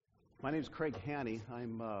My name is Craig Haney.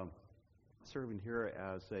 I'm serving here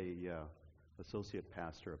as a associate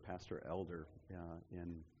pastor, a pastor elder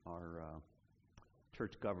in our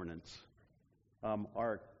church governance.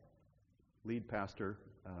 Our lead pastor,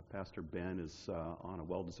 Pastor Ben, is on a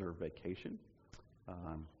well-deserved vacation.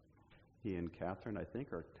 He and Catherine, I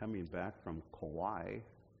think, are coming back from Kauai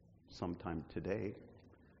sometime today.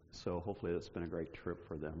 So hopefully that's been a great trip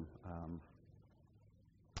for them.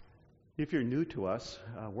 If you're new to us,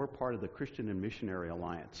 we're part of the Christian and Missionary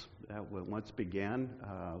Alliance. That once began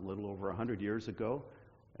a little over 100 years ago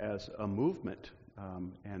as a movement,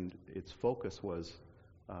 and its focus was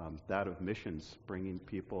that of missions, bringing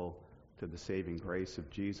people to the saving grace of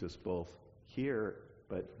Jesus, both here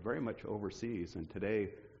but very much overseas. And today,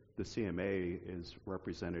 the CMA is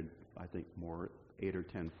represented, I think, more 8 or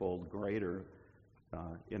 10-fold greater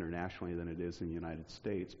internationally than it is in the United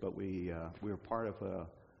States. But we are part of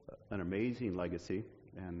an amazing legacy,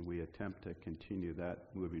 and we attempt to continue that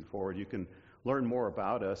moving forward. You can learn more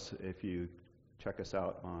about us if you check us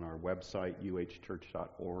out on our website,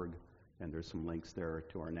 uhchurch.org, and there's some links there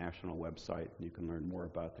to our national website. You can learn more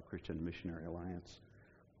about the Christian Missionary Alliance.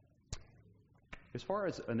 As far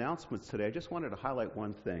as announcements today, I just wanted to highlight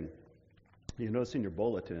one thing. You notice in your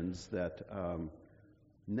bulletins that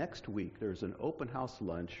next week there's an open house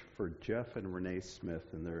lunch for Jeff and Renee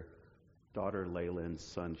Smith and their daughter Layla and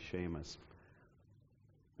son Seamus.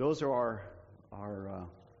 Those are our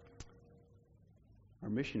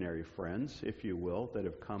missionary friends, if you will, that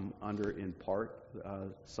have come under, in part,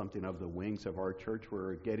 something of the wings of our church.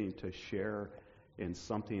 We're getting to share in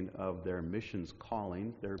something of their missions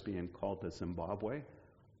calling. They're being called to Zimbabwe,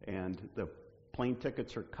 and the plane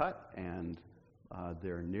tickets are cut, and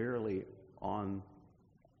they're nearly on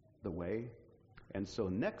the way. And so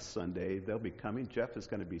next Sunday, they'll be coming. Jeff is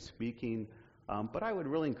going to be speaking. But I would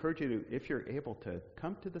really encourage you to, if you're able to,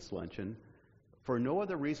 come to this luncheon for no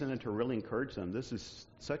other reason than to really encourage them. This is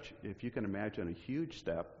such, if you can imagine, a huge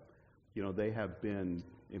step. You know, they have been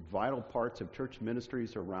in vital parts of church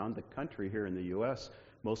ministries around the country here in the U.S.,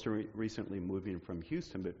 most recently moving from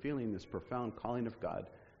Houston, but feeling this profound calling of God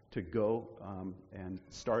to go and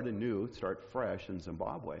start anew, start fresh in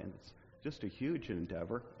Zimbabwe. And it's just a huge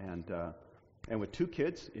endeavor. And with 2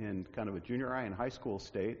 kids in kind of a junior high and high school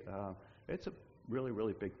state, it's a really,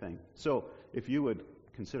 really big thing. So if you would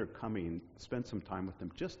consider coming, spend some time with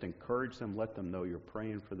them, just encourage them, let them know you're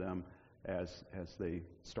praying for them as they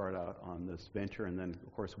start out on this venture. And then,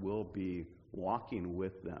 of course, we'll be walking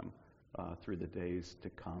with them through the days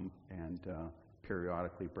to come and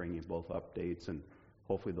periodically bringing both updates and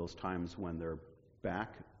hopefully those times when they're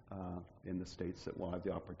back in the States that we'll have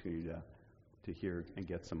the opportunity to hear and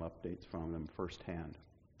get some updates from them firsthand.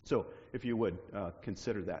 So if you would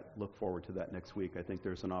consider that, look forward to that next week. I think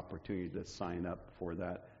there's an opportunity to sign up for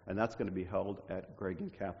that, and that's going to be held at Greg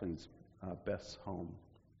and Kathleen's Beth's home.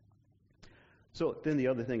 So then the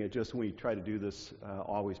other thing is just, we try to do this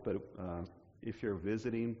always, but if you're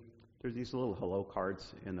visiting, there's these little hello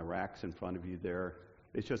cards in the racks in front of you there.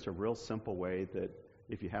 It's just a real simple way that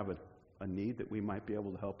if you have a need that we might be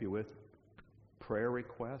able to help you with, prayer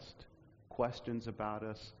request, questions about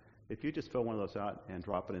us, if you just fill one of those out and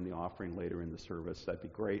drop it in the offering later in the service, that'd be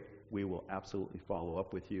great. We will absolutely follow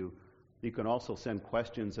up with you. You can also send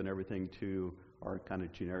questions and everything to our kind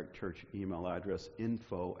of generic church email address,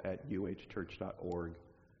 info@uhchurch.org.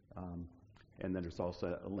 And then there's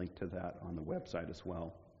also a link to that on the website as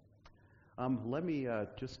well. Let me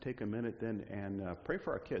just take a minute then and pray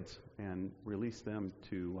for our kids and release them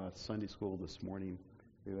to Sunday school this morning.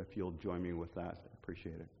 If you'll join me with that, I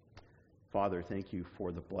appreciate it. Father, thank you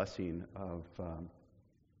for the blessing of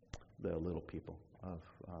the little people of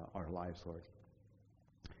our lives, Lord.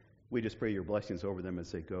 We just pray your blessings over them as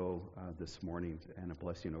they go this morning, and a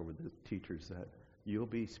blessing over the teachers that you'll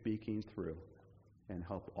be speaking through, and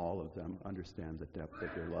help all of them understand the depth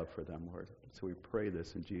of your love for them, Lord. So we pray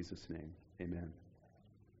this in Jesus' name. Amen.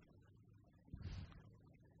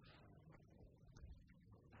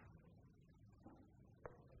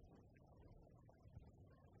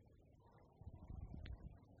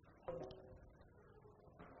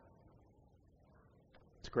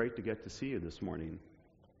 It's great to get to see you this morning.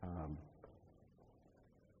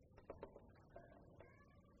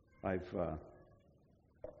 I've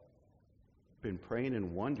been praying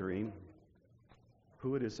and wondering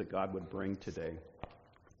who it is that God would bring today.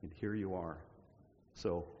 And here you are.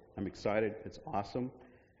 So I'm excited. It's awesome.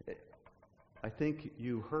 I think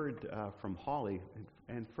you heard from Holly.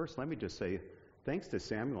 And first, let me just say thanks to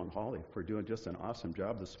Samuel and Holly for doing just an awesome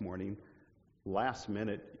job this morning. Last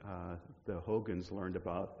minute, the Hogans learned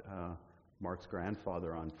about Mark's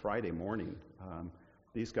grandfather on Friday morning.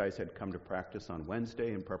 These guys had come to practice on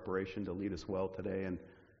Wednesday in preparation to lead us well today,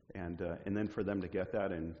 and then for them to get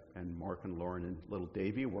that, and Mark and Lauren and little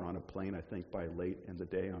Davy were on a plane, I think, by late in the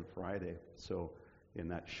day on Friday. So in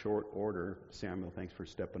that short order, Samuel, thanks for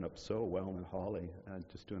stepping up so well, and Holly,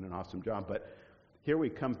 just doing an awesome job. But here we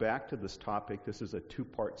come back to this topic. This is a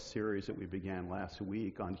two-part series that we began last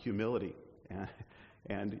week on humility.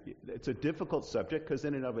 And it's a difficult subject because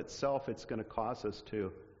in and of itself, it's going to cause us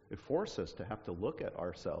to, force us to have to look at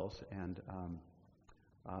ourselves.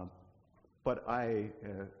 But I,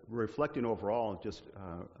 reflecting overall, just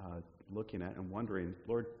looking at and wondering,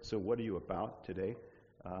 Lord, so what are you about today?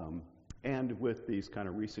 And with these kind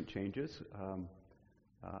of recent changes,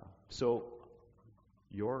 so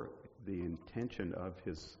you're the intention of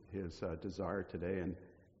his desire today,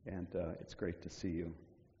 and it's great to see you.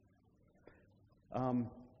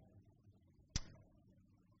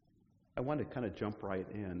 I want to kind of jump right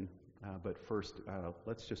in, but first,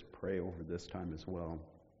 let's just pray over this time as well.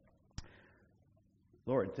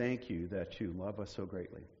 Lord, thank you that you love us so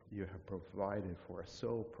greatly. You have provided for us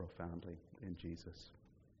so profoundly in Jesus.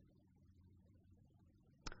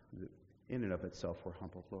 In and of itself, we're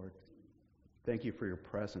humbled, Lord. Thank you for your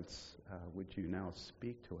presence. Would you now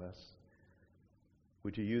speak to us?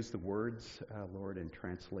 Would you use the words, Lord, and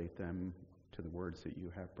translate them to the words that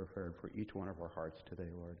you have prepared for each one of our hearts today,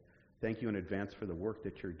 Lord. Thank you in advance for the work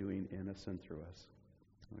that you're doing in us and through us.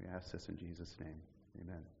 We ask this in Jesus' name.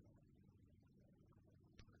 Amen.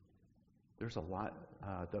 There's a lot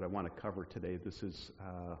that I want to cover today. This is,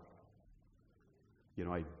 I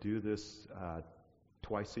do this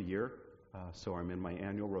twice a year, so I'm in my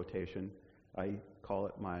annual rotation. I call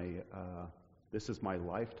it this is my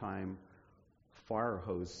lifetime fire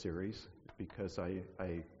hose series because I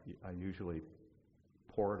usually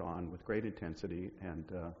pour it on with great intensity,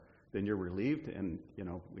 and then you're relieved, and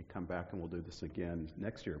we come back and we'll do this again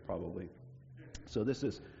next year probably. So this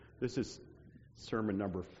is sermon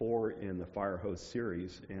number 4 in the fire hose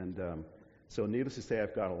series, and so needless to say,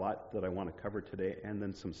 I've got a lot that I want to cover today, and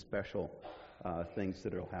then some special things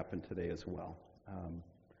that will happen today as well.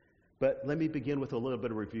 But let me begin with a little bit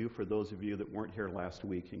of review for those of you that weren't here last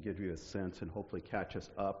week and give you a sense and hopefully catch us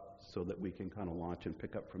up so that we can kind of launch and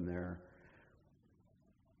pick up from there.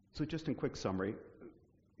 So just in quick summary,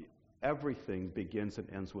 everything begins and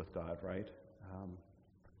ends with God, right?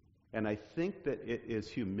 And I think that it is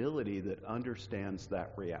humility that understands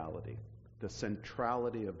that reality, the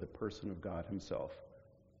centrality of the person of God himself.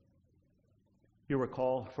 You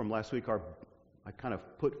recall from last week, I kind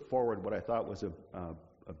of put forward what I thought was a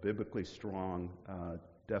biblically strong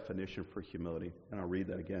definition for humility, and I'll read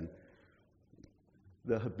that again.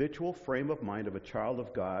 The habitual frame of mind of a child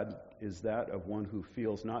of God is that of one who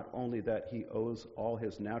feels not only that he owes all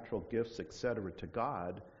his natural gifts, etc., to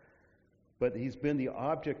God, but he's been the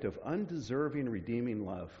object of undeserving redeeming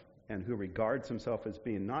love, and who regards himself as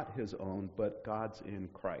being not his own, but God's in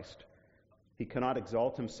Christ. He cannot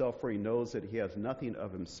exalt himself, for he knows that he has nothing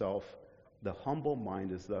of himself. The humble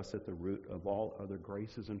mind is thus at the root of all other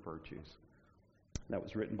graces and virtues. That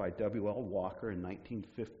was written by W.L. Walker in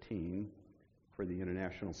 1915 for the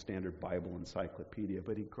International Standard Bible Encyclopedia,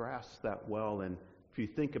 but he grasped that well, and if you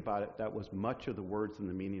think about it, that was much of the words and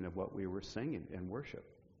the meaning of what we were singing in worship.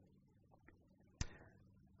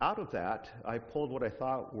 Out of that, I pulled what I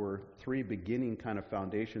thought were 3 beginning kind of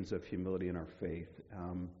foundations of humility in our faith,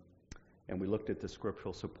 and we looked at the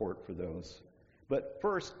scriptural support for those. But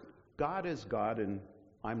first, God is God and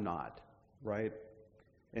I'm not, right?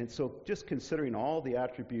 And so just considering all the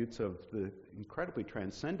attributes of the incredibly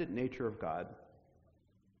transcendent nature of God,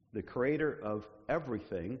 the creator of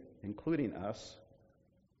everything, including us,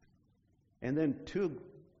 and then 2,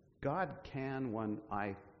 God can when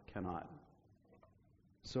I cannot.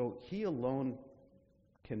 So he alone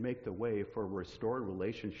can make the way for a restored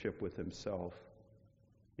relationship with himself.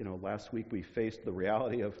 Last week we faced the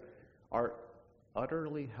reality of our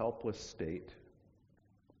utterly helpless state,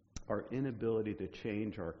 our inability to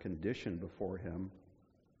change our condition before him,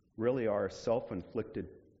 really our self-inflicted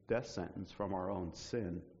death sentence from our own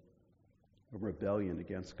sin, a rebellion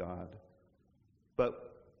against God.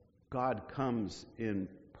 But God comes in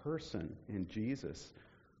person, in Jesus,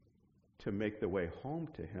 to make the way home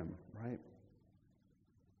to him, right?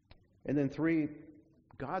 And then 3,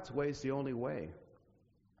 God's way is the only way.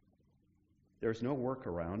 There's no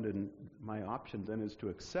workaround, and my option then is to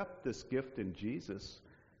accept this gift in Jesus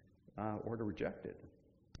or to reject it.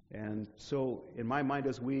 And so in my mind,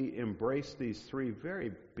 as we embrace these 3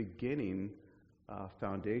 very beginning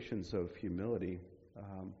foundations of humility,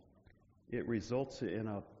 it results in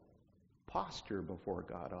a posture before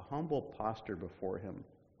God, a humble posture before him.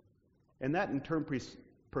 And that in turn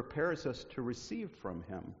prepares us to receive from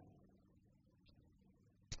him.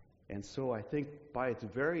 And so I think by its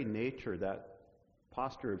very nature, that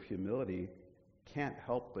posture of humility can't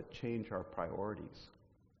help but change our priorities.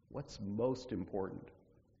 What's most important?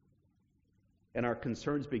 And our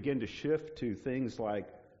concerns begin to shift to things like,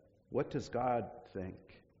 what does God think?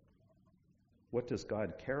 What does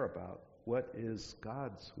God care about? What is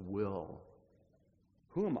God's will?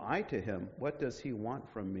 Who am I to him? What does he want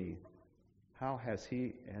from me? How has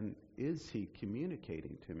he and is he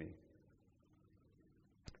communicating to me?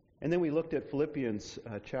 And then we looked at Philippians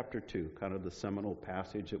chapter 2, kind of the seminal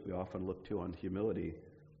passage that we often look to on humility.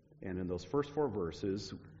 And in those first 4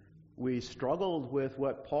 verses, we struggled with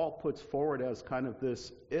what Paul puts forward as kind of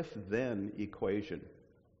this if-then equation.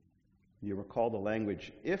 You recall the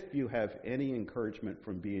language, if you have any encouragement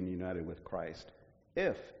from being united with Christ,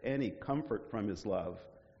 if any comfort from his love,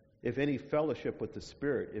 if any fellowship with the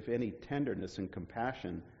Spirit, if any tenderness and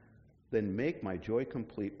compassion, then make my joy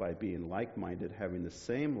complete by being like-minded, having the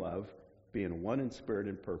same love, being one in spirit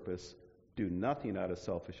and purpose. Do nothing out of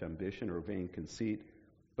selfish ambition or vain conceit,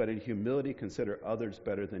 but in humility consider others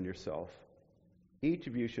better than yourself. Each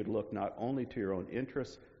of you should look not only to your own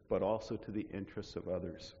interests, but also to the interests of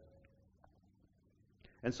others.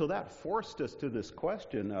 And so that forced us to this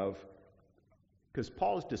question of, because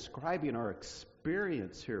Paul is describing our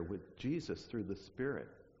experience here with Jesus through the Spirit.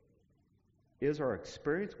 Is our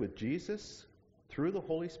experience with Jesus through the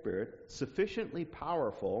Holy Spirit sufficiently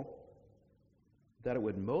powerful that it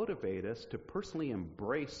would motivate us to personally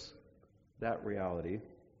embrace that reality,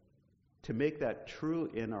 to make that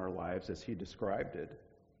true in our lives as he described it,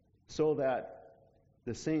 so that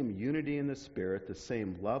the same unity in the Spirit, the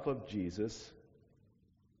same love of Jesus,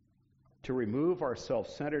 to remove our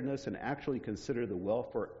self-centeredness and actually consider the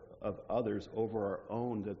welfare of others over our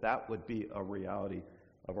own, that would be a reality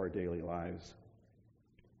of our daily lives.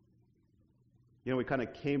 You know, we kind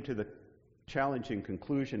of came to the challenging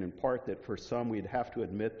conclusion in part that for some we'd have to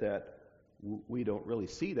admit that we don't really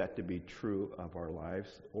see that to be true of our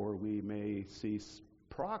lives, or we may see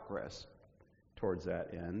progress towards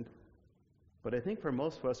that end. But I think for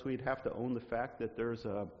most of us we'd have to own the fact that there's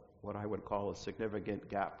what I would call a significant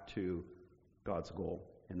gap to God's goal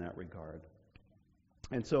in that regard.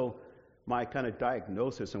 And so my kind of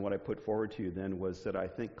diagnosis and what I put forward to you then was that I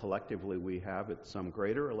think collectively we have, at some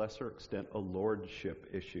greater or lesser extent, a lordship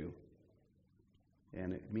issue.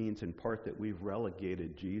 And it means in part that we've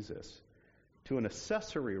relegated Jesus to an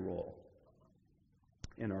accessory role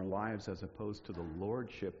in our lives as opposed to the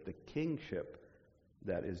lordship, the kingship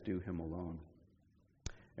that is due him alone.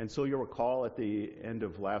 And so you'll recall at the end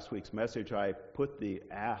of last week's message, I put the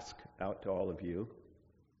ask out to all of you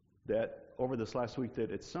that over this last week that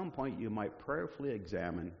at some point you might prayerfully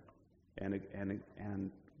examine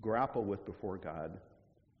and grapple with before God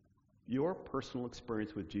your personal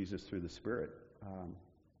experience with Jesus through the Spirit.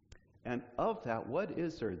 And of that, what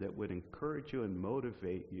is there that would encourage you and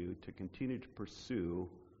motivate you to continue to pursue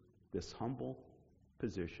this humble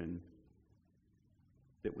position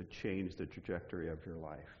that would change the trajectory of your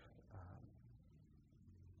life?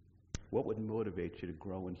 What would motivate you to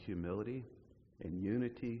grow in humility, in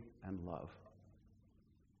unity, and love?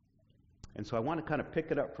 And so I want to kind of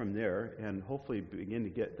pick it up from there and hopefully begin to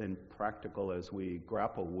get then practical as we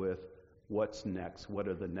grapple with what's next, what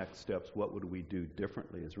are the next steps, what would we do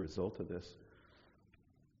differently as a result of this.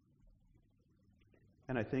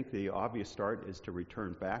 And I think the obvious start is to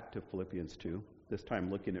return back to Philippians 2, this time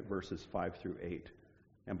looking at verses 5 through 8.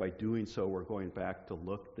 And by doing so, we're going back to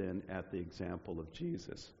look then at the example of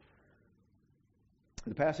Jesus.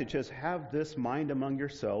 The passage says, "Have this mind among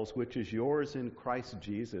yourselves, which is yours in Christ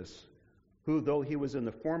Jesus, who, though he was in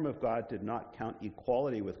the form of God, did not count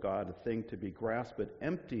equality with God a thing to be grasped, but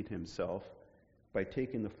emptied himself by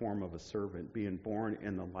taking the form of a servant, being born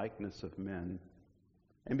in the likeness of men.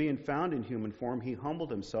 And being found in human form, he humbled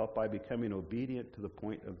himself by becoming obedient to the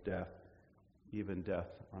point of death, even death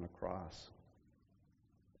on a cross."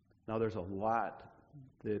 Now, there's a lot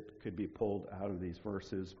that could be pulled out of these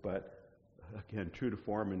verses, but again, true to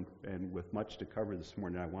form and with much to cover this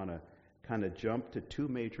morning, I want to kind of jump to 2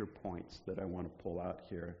 major points that I want to pull out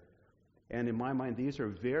here. And in my mind, these are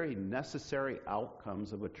very necessary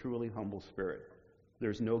outcomes of a truly humble spirit.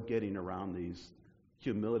 There's no getting around these.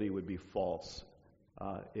 Humility would be false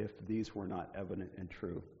if these were not evident and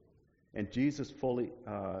true. And Jesus fully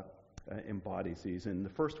embodies these. And the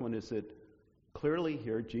first one is that clearly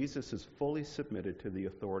here, Jesus is fully submitted to the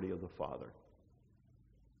authority of the Father.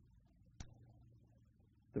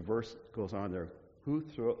 The verse goes on there,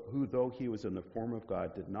 who though he was in the form of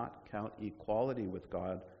God, did not count equality with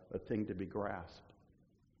God a thing to be grasped.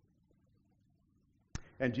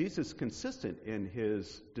 And Jesus is consistent in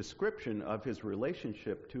his description of his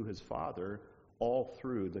relationship to his Father all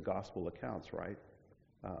through the gospel accounts, right?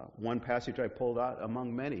 One passage I pulled out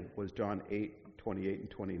among many was John 8:28 and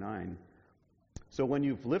 29. So when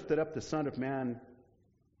you've lifted up the Son of Man,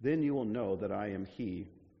 then you will know that I am he,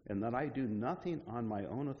 and that I do nothing on my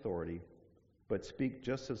own authority, but speak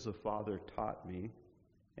just as the Father taught me.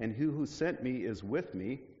 And he who sent me is with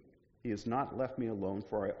me. He has not left me alone,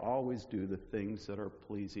 for I always do the things that are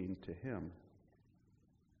pleasing to him.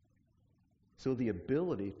 So the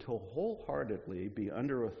ability to wholeheartedly be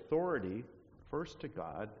under authority, first to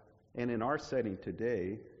God, and in our setting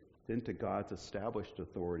today, then to God's established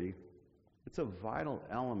authority, it's a vital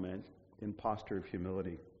element in posture of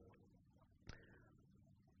humility.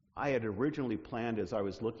 I had originally planned, as I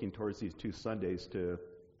was looking towards these 2 Sundays, to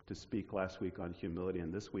speak last week on humility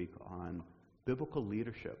and this week on biblical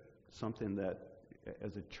leadership, something that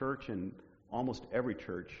as a church and almost every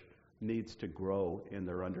church needs to grow in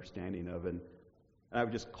their understanding of. And I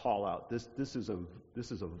would just call out, this is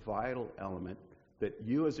a vital element that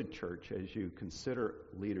you as a church, as you consider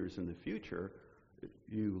leaders in the future,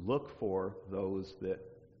 you look for those that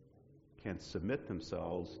can submit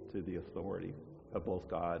themselves to the authority of both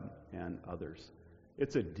God and others.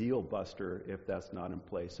 It's a deal buster if that's not in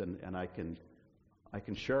place, and I can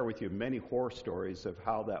share with you many horror stories of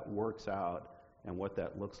how that works out and what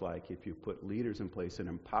that looks like if you put leaders in place and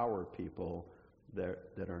empower people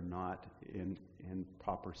that are not in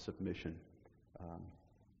proper submission.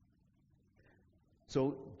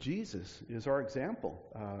 So Jesus is our example.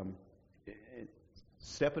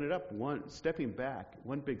 Stepping it up, stepping back,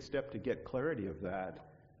 one big step to get clarity of that.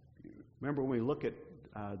 Remember when we look at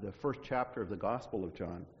the first chapter of the Gospel of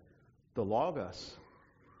John, the Logos,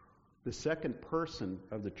 the second person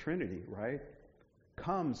of the Trinity, right,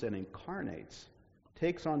 comes and incarnates,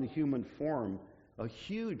 takes on the human form, a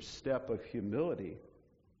huge step of humility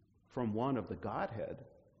from one of the Godhead,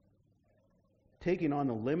 taking on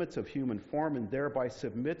the limits of human form and thereby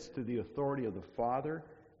submits to the authority of the Father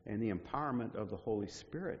and the empowerment of the Holy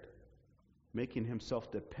Spirit, making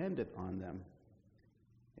himself dependent on them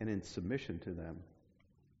and in submission to them.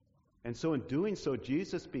 And so in doing so,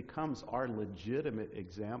 Jesus becomes our legitimate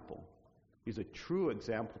example. He's a true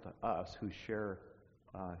example to us who share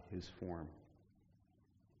his form.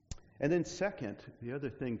 And then second, the other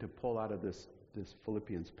thing to pull out of this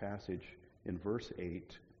Philippians passage in verse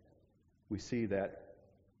 8, we see that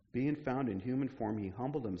being found in human form, he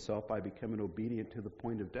humbled himself by becoming obedient to the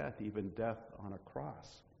point of death, even death on a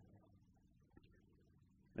cross.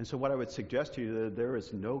 And so what I would suggest to you, that there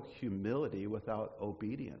is no humility without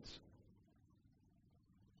obedience.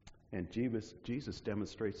 And Jesus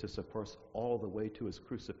demonstrates this, of course, all the way to his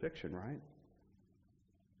crucifixion, right?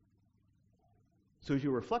 So as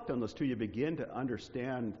you reflect on those two, you begin to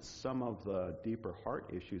understand some of the deeper heart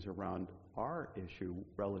issues around our issue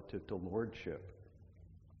relative to lordship.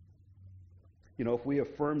 You know, if we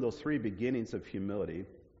affirm those three beginnings of humility,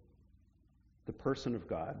 the person of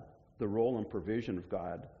God, the role and provision of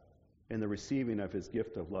God, and the receiving of his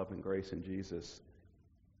gift of love and grace in Jesus,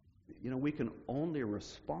 you know, we can only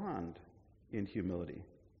respond in humility.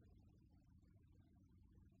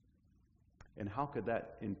 And how could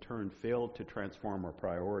that in turn fail to transform our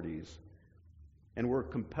priorities? And we're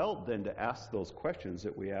compelled then to ask those questions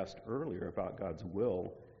that we asked earlier about God's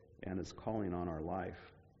will and his calling on our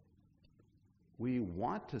life. We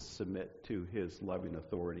want to submit to his loving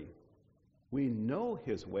authority. We know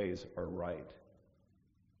his ways are right.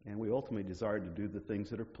 And we ultimately desire to do the things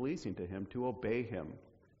that are pleasing to him, to obey him.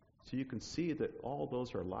 So you can see that all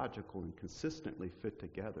those are logical and consistently fit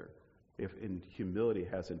together if in humility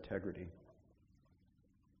has integrity.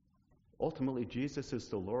 Ultimately, Jesus is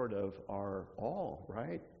the Lord of our all,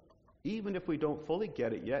 right? Even if we don't fully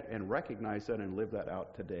get it yet and recognize that and live that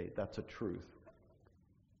out today, that's a truth.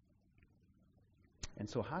 And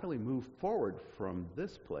so how do we move forward from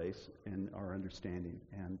this place in our understanding?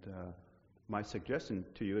 And my suggestion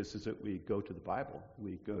to you is that we go to the Bible.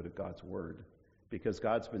 We go to God's Word. Because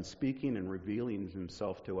God's been speaking and revealing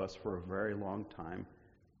himself to us for a very long time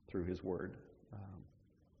through his Word.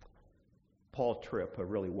 Paul Tripp, a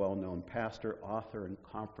really well-known pastor, author, and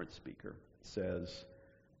conference speaker, says,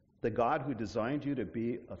 "The God who designed you to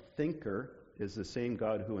be a thinker is the same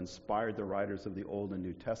God who inspired the writers of the Old and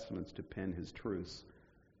New Testaments to pen his truths.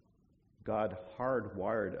 God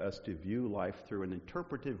hardwired us to view life through an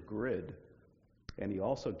interpretive grid, and he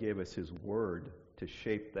also gave us his Word to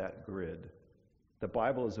shape that grid. The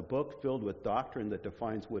Bible is a book filled with doctrine that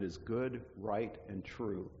defines what is good, right, and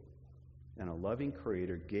true. And a loving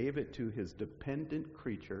Creator gave it to his dependent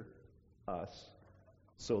creature, us,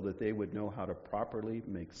 so that they would know how to properly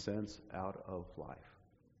make sense out of life.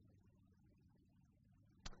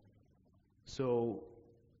 So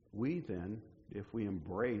we then, if we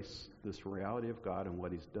embrace this reality of God and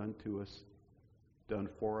what He's done to us, done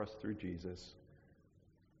for us through Jesus,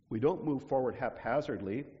 we don't move forward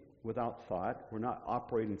haphazardly without thought. We're not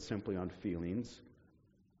operating simply on feelings,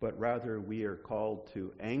 but rather we are called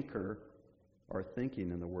to anchor our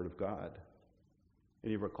thinking in the Word of God.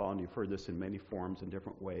 And you recall, and you've heard this in many forms in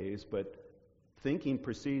different ways, but thinking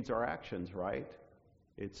precedes our actions, right?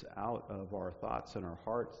 It's out of our thoughts and our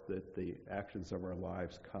hearts that the actions of our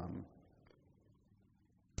lives come.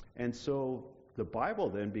 And so the Bible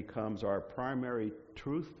then becomes our primary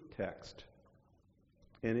truth text.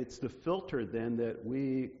 And it's the filter then that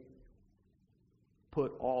we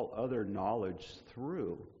put all other knowledge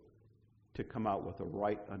through to come out with a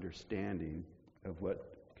right understanding of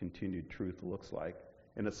what continued truth looks like.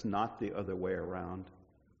 And it's not the other way around.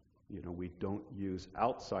 We don't use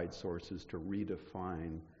outside sources to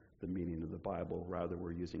redefine the meaning of the Bible. Rather,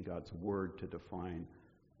 we're using God's Word to define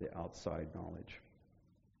the outside knowledge.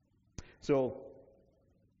 So,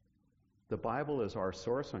 the Bible is our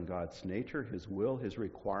source on God's nature, His will, His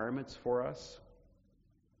requirements for us.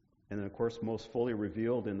 And then, of course, most fully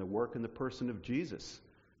revealed in the work and the person of Jesus.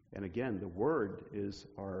 And again, the Word is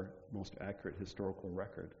our most accurate historical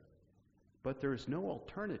record. But there is no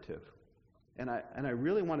alternative. And I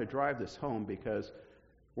really want to drive this home because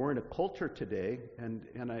we're in a culture today, and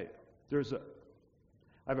I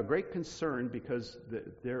have a great concern because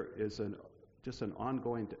there is just an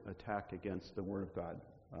ongoing attack against the Word of God.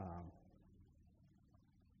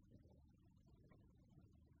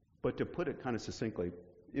 But to put it kind of succinctly,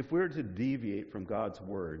 if we're to deviate from God's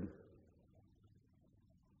Word,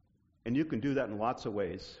 and you can do that in lots of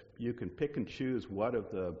ways. You can pick and choose what of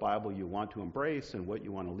the Bible you want to embrace and what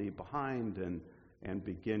you want to leave behind and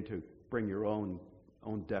begin to bring your own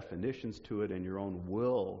definitions to it and your own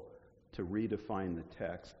will to redefine the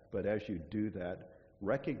text. But as you do that,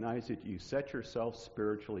 recognize that you set yourself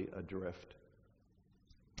spiritually adrift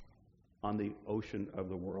on the ocean of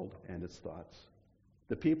the world and its thoughts.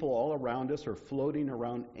 The people all around us are floating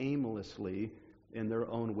around aimlessly in their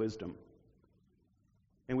own wisdom.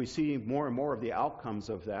 And we see more and more of the outcomes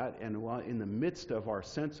of that. And while in the midst of our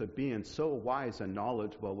sense of being so wise and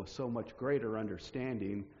knowledgeable with so much greater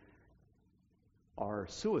understanding, our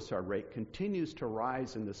suicide rate continues to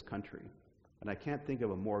rise in this country. And I can't think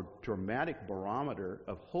of a more dramatic barometer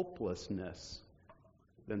of hopelessness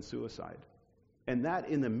than suicide. And that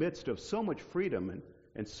in the midst of so much freedom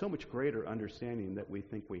and so much greater understanding that we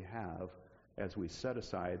think we have as we set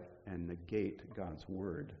aside and negate God's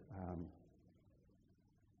Word.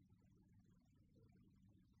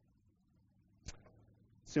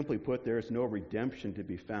 Simply put, there is no redemption to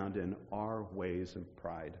be found in our ways of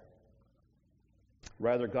pride.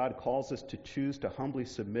 Rather, God calls us to choose to humbly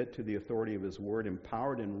submit to the authority of His Word,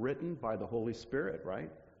 empowered and written by the Holy Spirit, right?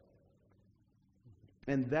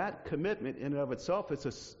 And that commitment in and of itself is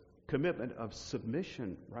a commitment of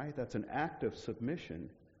submission, right? That's an act of submission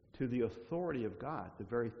to the authority of God, the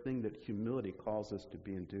very thing that humility calls us to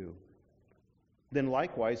be and do. Then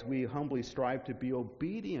likewise, we humbly strive to be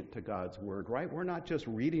obedient to God's Word, right? We're not just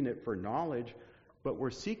reading it for knowledge, but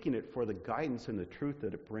we're seeking it for the guidance and the truth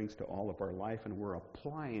that it brings to all of our life, and we're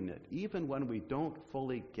applying it, even when we don't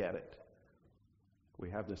fully get it. We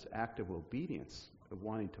have this act of obedience, of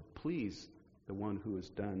wanting to please the one who has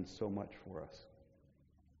done so much for us.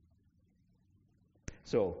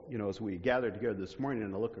 So, as we gather together this morning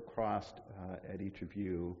and I look across at each of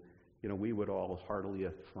you, we would all heartily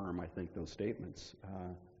affirm, I think, those statements.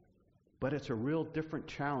 But it's a real different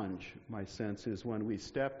challenge, my sense, is when we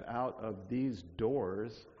step out of these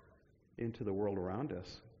doors into the world around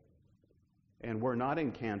us. And we're not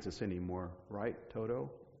in Kansas anymore, right,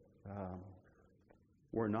 Toto?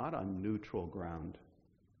 We're not on neutral ground,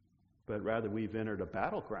 but rather we've entered a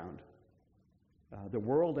battleground. The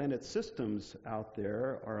world and its systems out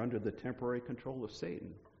there are under the temporary control of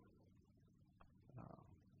Satan.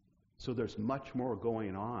 So there's much more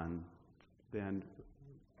going on than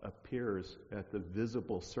appears at the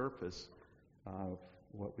visible surface of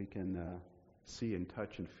what we can see and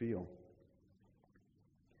touch and feel.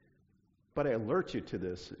 But I alert you to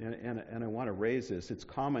this, and I want to raise this. It's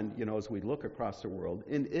common, as we look across the world,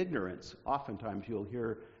 in ignorance, oftentimes you'll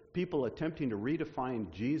hear people attempting to redefine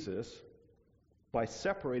Jesus by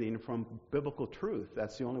separating from biblical truth.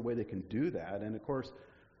 That's the only way they can do that. And of course,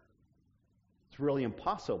 it's really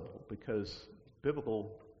impossible because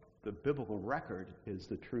the biblical record is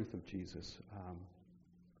the truth of Jesus.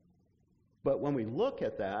 But when we look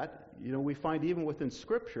at that, we find even within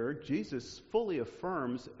Scripture, Jesus fully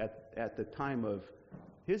affirms at the time of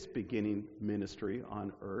his beginning ministry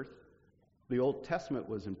on earth, the Old Testament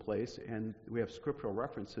was in place, and we have scriptural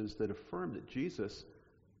references that affirm that Jesus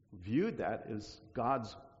viewed that as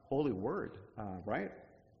God's holy word, right?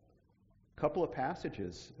 A couple of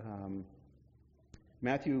passages.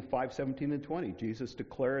 Matthew 5:17 and 20, Jesus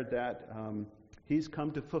declared that he's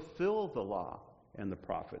come to fulfill the law and the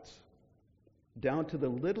prophets, down to the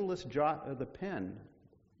littlest jot of the pen,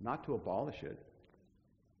 not to abolish it.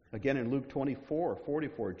 Again, in Luke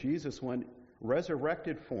 24:44, Jesus, when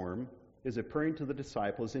resurrected form, is appearing to the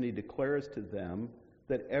disciples, and he declares to them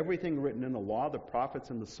that everything written in the law, the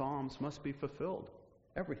prophets, and the Psalms must be fulfilled.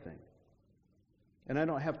 Everything. And I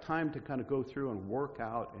don't have time to kind of go through and work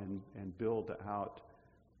out and build out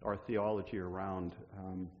our theology around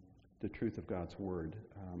the truth of God's Word.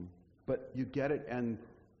 But you get it, and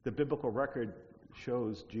the biblical record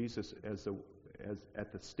shows Jesus as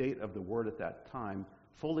at the state of the Word at that time,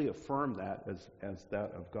 fully affirmed that as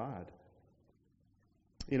that of God.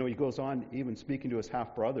 He goes on, even speaking to his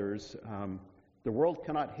half-brothers, the world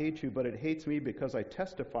cannot hate you, but it hates me because I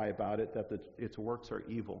testify about it that its works are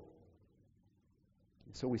evil.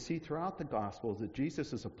 So we see throughout the Gospels that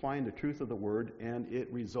Jesus is applying the truth of the Word, and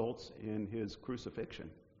it results in his crucifixion.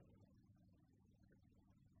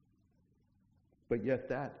 But yet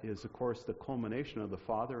that is, of course, the culmination of the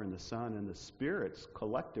Father and the Son and the Spirit's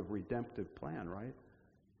collective redemptive plan, right?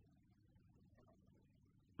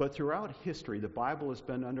 But throughout history, the Bible has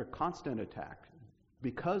been under constant attack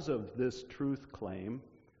because of this truth claim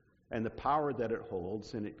and the power that it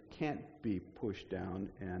holds, and it can't be pushed down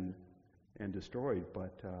and destroyed.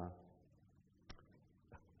 But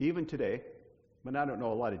even today, and I don't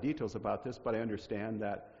know a lot of details about this, but I understand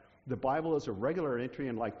that the Bible is a regular entry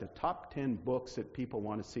in like the top 10 books that people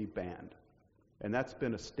want to see banned. And that's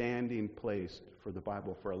been a standing place for the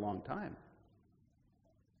Bible for a long time.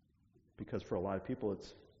 Because for a lot of people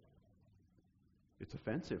it's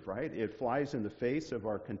offensive, right? It flies in the face of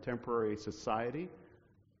our contemporary society.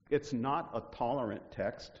 It's not a tolerant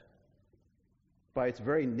text. By its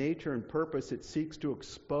very nature and purpose, it seeks to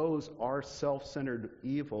expose our self-centered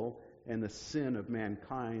evil and the sin of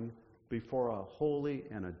mankind before a holy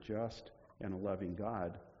and a just and a loving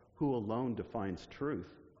God who alone defines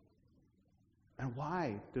truth. And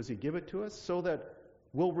why does he give it to us? So that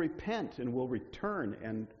we'll repent and we'll return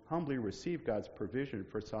and humbly receive God's provision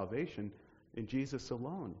for salvation in Jesus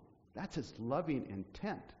alone. That's his loving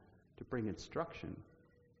intent to bring instruction.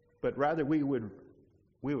 But rather we would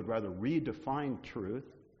rather redefine truth,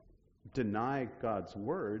 deny God's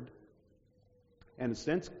word, and in a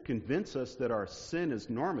sense convince us that our sin is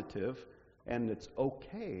normative and it's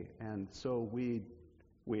okay. And so we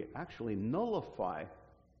actually nullify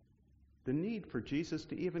the need for Jesus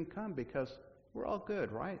to even come because we're all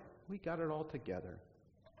good, right? We got it all together.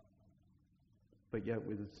 But yet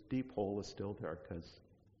this deep hole is still there because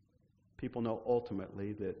people know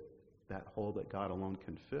ultimately that hole that God alone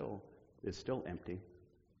can fill is still empty.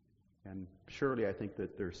 And surely I think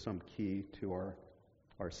that there's some key to our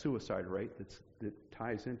suicide rate that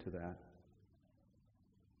ties into that.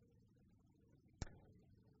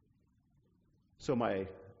 So my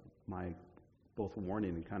both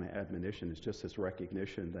warning and kind of admonition is just this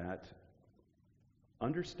recognition that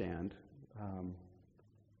understand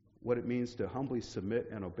what it means to humbly submit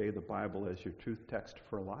and obey the Bible as your truth text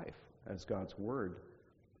for life, as God's Word.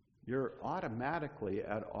 You're automatically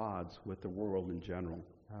at odds with the world in general.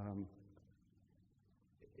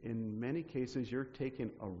 In many cases, you're taking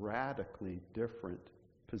a radically different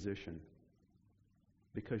position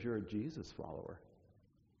because you're a Jesus follower.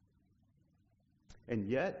 And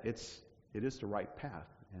yet, it is the right path,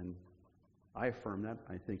 and I affirm that.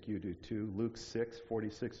 I think you do too. Luke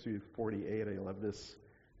 6:46 through 48, I love this.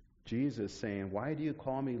 Jesus saying, "Why do you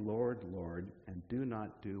call me Lord, Lord, and do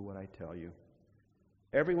not do what I tell you?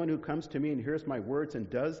 Everyone who comes to me and hears my words and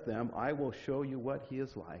does them, I will show you what he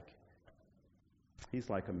is like.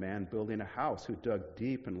 He's like a man building a house who dug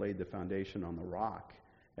deep and laid the foundation on the rock.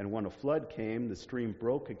 And when a flood came, the stream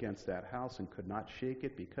broke against that house and could not shake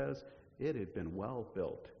it because it had been well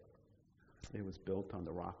built." It was built on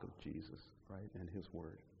the rock of Jesus, right, and his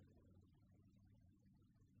word.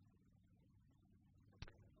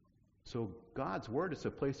 So God's word is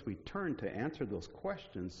a place we turn to answer those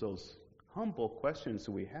questions, those humble questions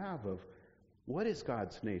that we have of what is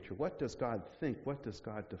God's nature? What does God think? What does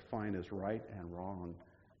God define as right and wrong?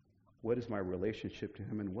 What is my relationship to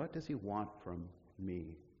him? And what does he want from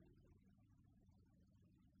me?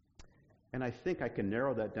 And I think I can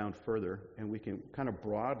narrow that down further, and we can kind of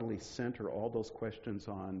broadly center all those questions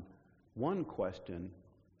on one question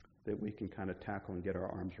that we can kind of tackle and get our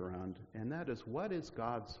arms around, and that is, what is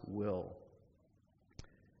God's will?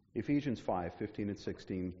 Ephesians 5:15 and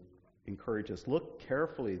 16 encourage us, look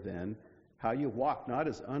carefully then how you walk, not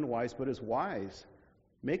as unwise, but as wise,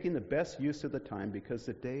 making the best use of the time, because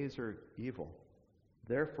the days are evil.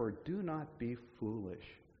 Therefore, do not be foolish,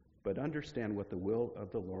 but understand what the will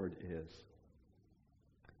of the Lord is.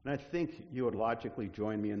 And I think you would logically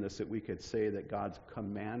join me in this, that we could say that God's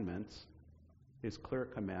commandments, his clear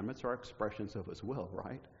commandments, are expressions of his will,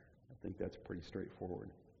 right? I think that's pretty straightforward.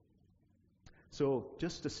 So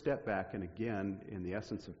just to step back, and again, in the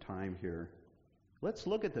essence of time here, let's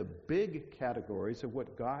look at the big categories of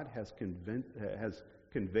what God has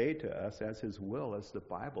conveyed to us as his will, as the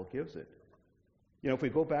Bible gives it. If we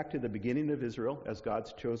go back to the beginning of Israel as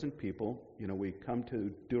God's chosen people, we come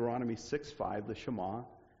to Deuteronomy 6:5, the Shema. It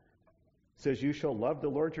says, you shall love the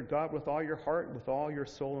Lord your God with all your heart, with all your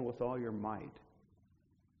soul, and with all your might.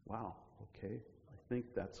 Wow, okay, I think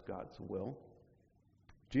that's God's will.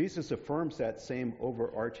 Jesus affirms that same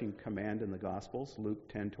overarching command in the Gospels, Luke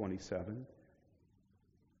 10:27.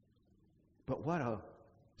 But what a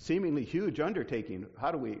seemingly huge undertaking.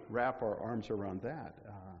 How do we wrap our arms around that?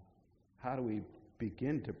 How do we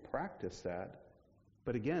begin to practice that?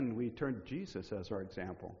 But again, we turn to Jesus as our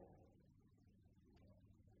example.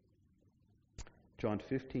 John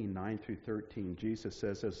 15:9 through 13, Jesus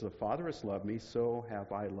says, as the Father has loved me, so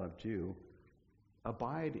have I loved you.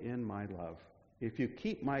 Abide in my love. If you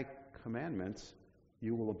keep my commandments,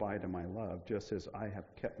 you will abide in my love, just as I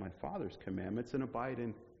have kept my Father's commandments and abide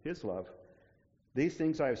in his love. These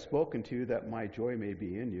things I have spoken to you, that my joy may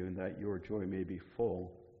be in you, and that your joy may be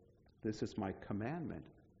full. This is my commandment,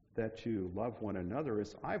 that you love one another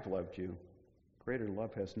as I've loved you. Greater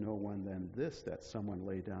love has no one than this, that someone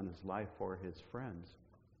lay down his life for his friends.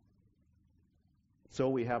 So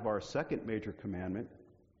we have our second major commandment,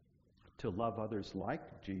 to love others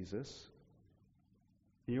like Jesus.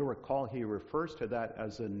 You'll recall he refers to that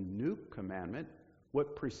as a new commandment.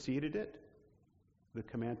 What preceded it? The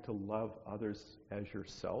command to love others as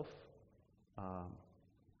yourself.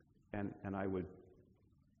 And I would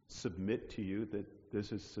submit to you that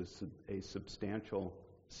this is a substantial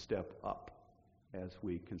step up as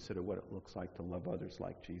we consider what it looks like to love others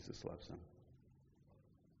like Jesus loves them.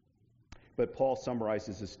 But Paul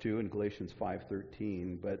summarizes this too in Galatians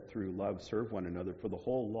 5:13, but through love serve one another, for the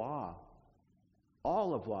whole law,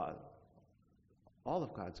 all of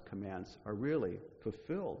God's commands are really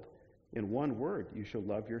fulfilled in one word: you shall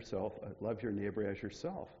love your neighbor as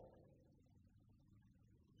yourself.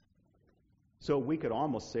 So we could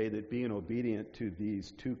almost say that being obedient to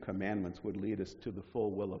these two commandments would lead us to the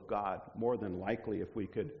full will of God, more than likely if we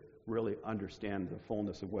could really understand the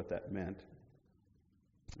fullness of what that meant.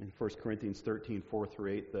 In 1 Corinthians 13:4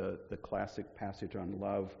 through 8, the classic passage on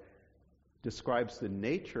love describes the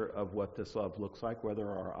nature of what this love looks like, whether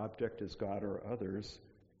our object is God or others.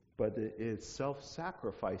 But it's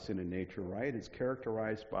self-sacrificing in nature, right? It's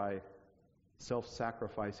characterized by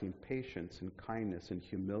self-sacrificing patience and kindness and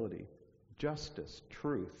humility, justice,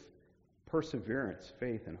 truth, perseverance,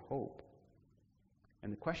 faith, and hope.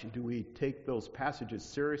 And the question, do we take those passages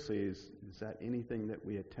seriously? Is that anything that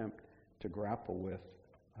we attempt to grapple with?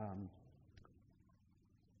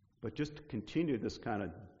 But just to continue this kind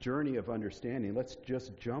of journey of understanding, let's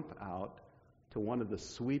just jump out to one of the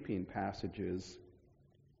sweeping passages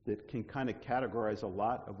that can kind of categorize a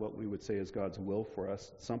lot of what we would say is God's will for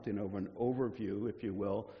us, something of an overview, if you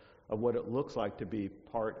will, of what it looks like to be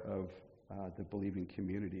part of the believing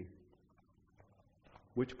community.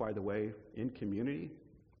 Which, by the way, in community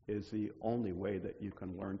is the only way that you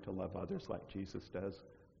can learn to love others like Jesus does.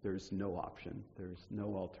 There's no option. There's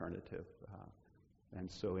no alternative. And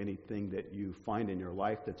so anything that you find in your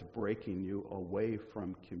life that's breaking you away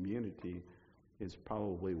from community is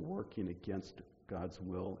probably working against God's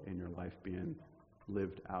will in your life being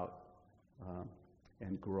lived out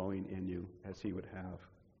and growing in you as he would have.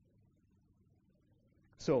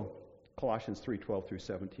 So Colossians 3:12 through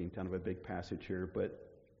 17, kind of a big passage here, but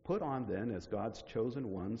put on then as God's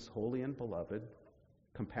chosen ones, holy and beloved,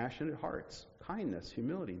 compassionate hearts, kindness,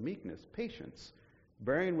 humility, meekness, patience,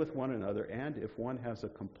 bearing with one another, and if one has a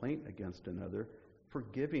complaint against another,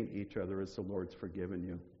 forgiving each other as the Lord's forgiven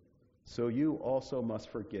you. So you also must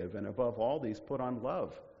forgive, and above all these put on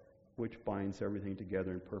love, which binds everything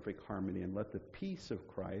together in perfect harmony, and let the peace of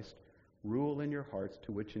Christ rule in your hearts,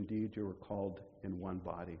 to which indeed you were called in one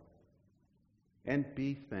body. And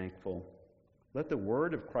be thankful. Let the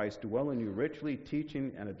word of Christ dwell in you richly,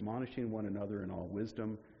 teaching and admonishing one another in all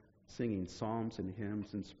wisdom, singing psalms and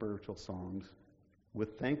hymns and spiritual songs,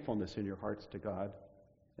 with thankfulness in your hearts to God.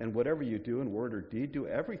 And whatever you do in word or deed, do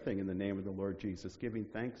everything in the name of the Lord Jesus, giving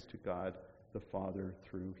thanks to God the Father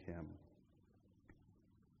through him.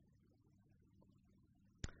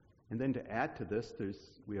 And then to add to this,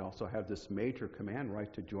 we also have this major command,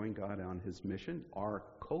 right, to join God on his mission, our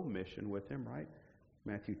co-mission with him, right?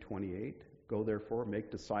 Matthew 28, go therefore, make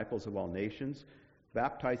disciples of all nations,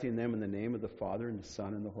 baptizing them in the name of the Father and the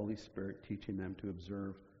Son and the Holy Spirit, teaching them to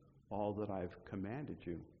observe all that I've commanded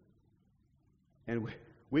you. And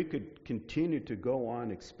we could continue to go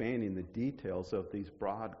on expanding the details of these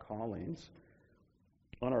broad callings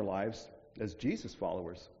on our lives as Jesus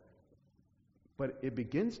followers. But it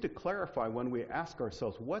begins to clarify when we ask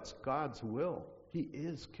ourselves, what's God's will? He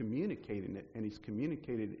is communicating it, and he's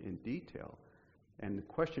communicated in detail. And the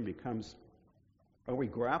question becomes, are we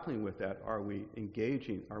grappling with that? Are we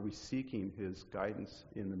engaging? Are we seeking his guidance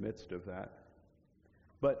in the midst of that?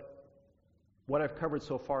 But what I've covered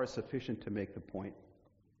so far is sufficient to make the point.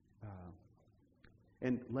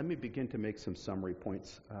 And let me begin to make some summary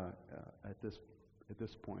points at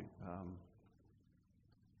this point.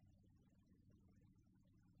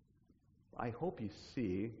 I hope you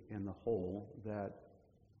see in the whole that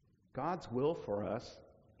God's will for us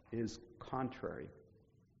is contrary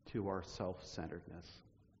to our self-centeredness.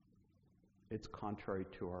 It's contrary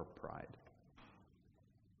to our pride.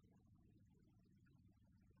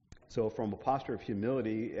 So from a posture of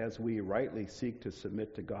humility, as we rightly seek to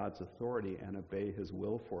submit to God's authority and obey his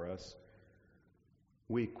will for us,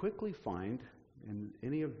 we quickly find, and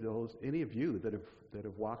any of you that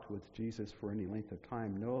have walked with Jesus for any length of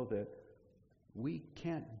time know that we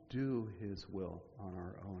can't do his will on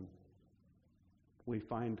our own. We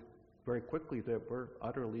find very quickly that we're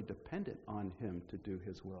utterly dependent on him to do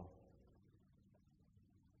his will.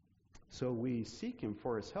 So we seek him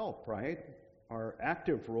for his help, right? Our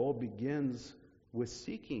active role begins with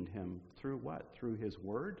seeking him through what? Through his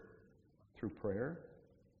word, through prayer.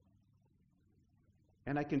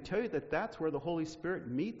 And I can tell you that that's where the Holy Spirit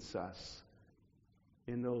meets us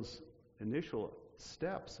in those initial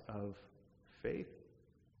steps of faith,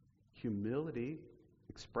 humility,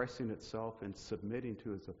 expressing itself in submitting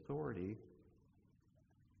to his authority,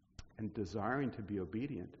 and desiring to be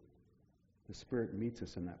obedient. The Spirit meets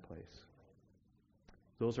us in that place.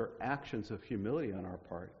 Those are actions of humility on our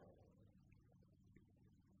part.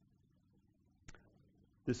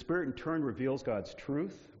 The Spirit in turn reveals God's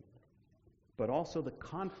truth, but also the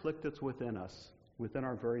conflict that's within us, within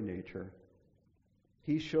our very nature.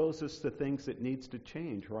 He shows us the things that needs to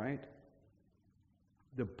change, right?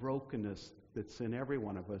 The brokenness that's in every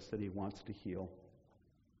one of us that he wants to heal.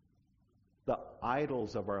 The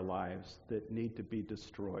idols of our lives that need to be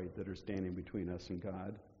destroyed, that are standing between us and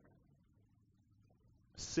God.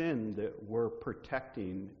 Sin that we're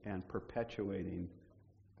protecting and perpetuating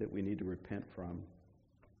that we need to repent from.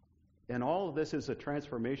 And all of this is a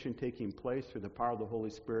transformation taking place through the power of the Holy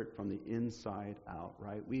Spirit from the inside out,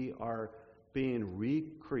 right? We are being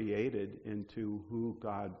recreated into who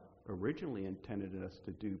God originally intended us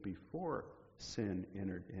to do before sin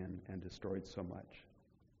entered in and destroyed so much.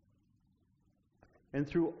 And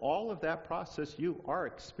through all of that process, you are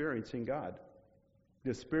experiencing God.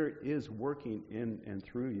 The Spirit is working in and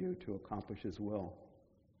through you to accomplish his will.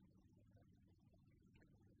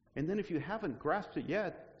 And then if you haven't grasped it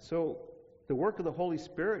yet, so the work of the Holy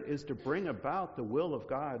Spirit is to bring about the will of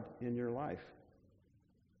God in your life.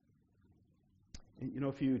 And,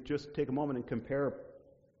 if you just take a moment and compare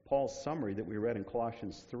Paul's summary that we read in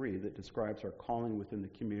Colossians 3 that describes our calling within the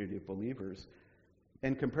community of believers,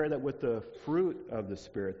 and compare that with the fruit of the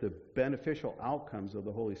Spirit, the beneficial outcomes of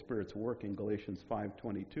the Holy Spirit's work in Galatians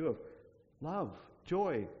 5:22 of love,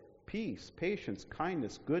 joy, peace, patience,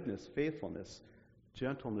 kindness, goodness, faithfulness,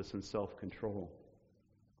 gentleness, and self-control.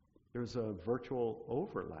 There's a virtual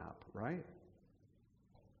overlap, right?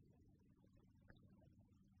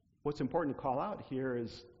 What's important to call out here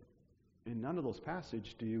is in none of those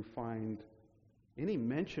passages do you find any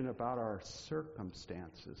mention about our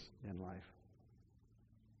circumstances in life.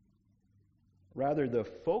 Rather, the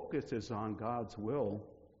focus is on God's will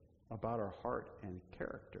about our heart and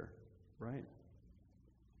character, right?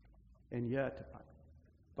 And yet,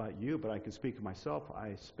 but I can speak of myself,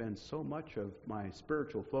 I spend so much of my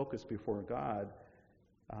spiritual focus before God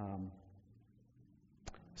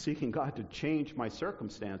seeking God to change my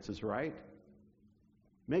circumstances, right?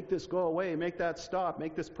 Make this go away, make that stop,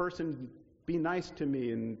 make this person be nice to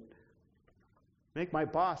me, and make my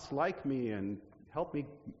boss like me, and help me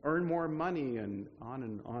earn more money, and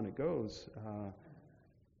on it goes.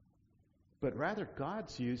 But rather,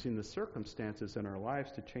 God's using the circumstances in our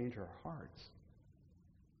lives to change our hearts.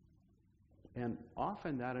 And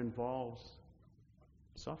often that involves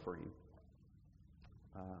suffering.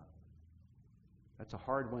 That's a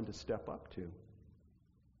hard one to step up to.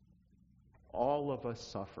 All of us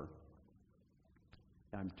suffer.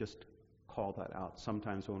 I'm just call that out.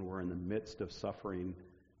 Sometimes when we're in the midst of suffering,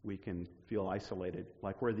 we can feel isolated,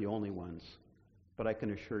 like we're the only ones. But I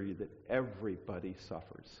can assure you that everybody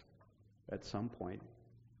suffers at some point,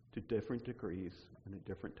 to different degrees, and at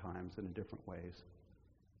different times, and in different ways.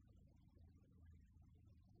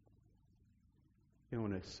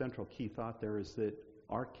 And a central key thought there is that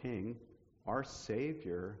our King, our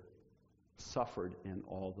Savior, suffered in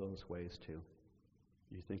all those ways too.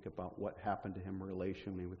 You think about what happened to him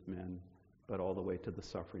relationally with men, but all the way to the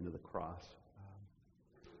suffering of the cross.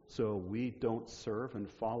 So we don't serve and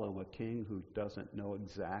follow a king who doesn't know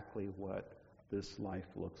exactly what this life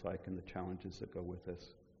looks like and the challenges that go with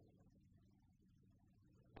us.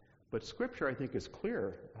 But Scripture, I think, is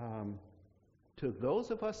clear. To those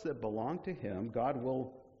of us that belong to him, God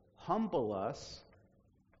will humble us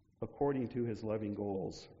according to his loving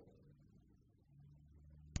goals.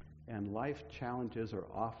 And life challenges are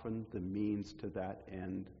often the means to that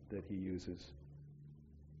end that he uses.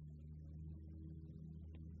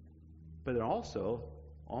 But then also,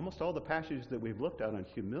 almost all the passages that we've looked at on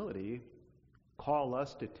humility call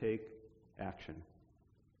us to take action.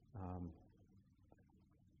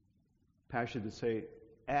 Passages that say,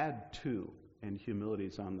 add to, and humility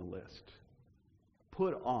is on the list.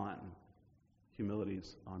 Put on, humility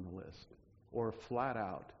is on the list. Or flat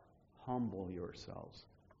out, humble yourselves,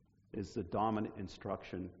 is the dominant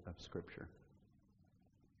instruction of Scripture.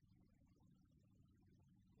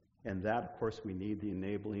 And that, of course, we need the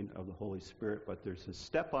enabling of the Holy Spirit, but there's a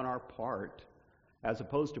step on our part, as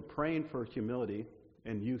opposed to praying for humility,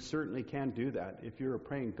 and you certainly can do that. If you're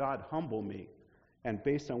praying, God, humble me, and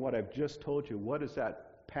based on what I've just told you, what is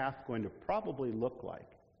that path going to probably look like?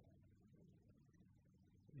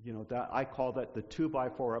 That I call that the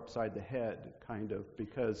 2x4 upside the head, kind of,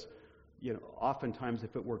 because oftentimes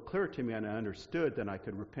if it were clear to me and I understood, then I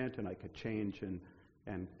could repent and I could change and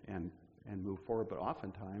move forward. But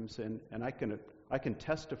oftentimes, and I can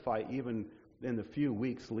testify even in the few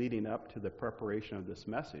weeks leading up to the preparation of this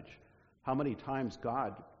message, how many times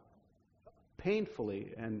God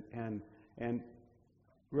painfully and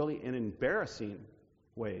really in embarrassing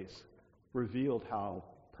ways revealed how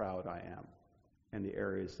proud I am and the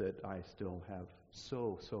areas that I still have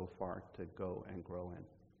so far to go and grow in.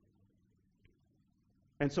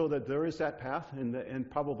 And so that there is that path, and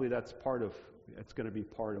probably it's going to be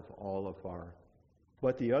part of all of our.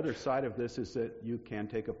 But the other side of this is that you can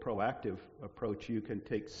take a proactive approach. You can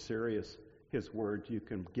take serious his word. You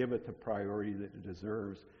can give it the priority that it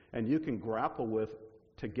deserves. And you can grapple with,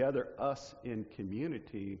 together, us in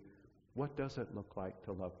community, what does it look like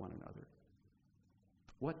to love one another?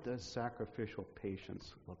 What does sacrificial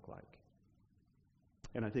patience look like?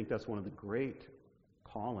 And I think that's one of the great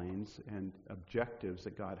callings and objectives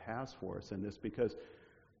that God has for us in this, because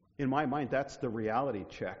in my mind, that's the reality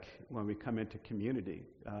check when we come into community.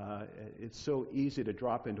 It's so easy to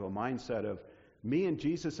drop into a mindset of me and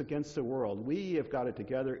Jesus against the world. We have got it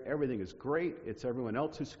together. Everything is great. It's everyone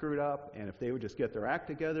else who screwed up. And if they would just get their act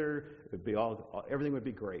together, everything would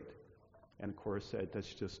be great. And of course,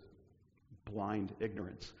 that's just blind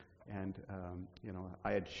ignorance. And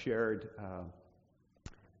I had shared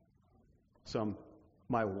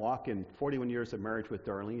my walk in 41 years of marriage with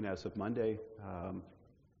Darlene as of Monday,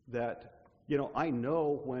 that I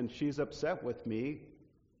know when she's upset with me.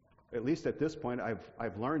 At least at this point,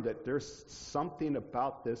 I've learned that there's something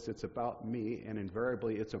about this. It's about me, and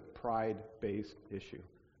invariably, it's a pride-based issue.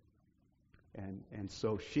 And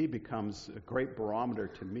so she becomes a great barometer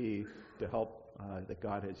to me to help that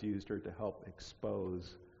God has used her to help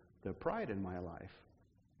expose the pride in my life.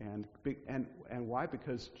 And why?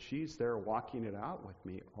 Because she's there walking it out with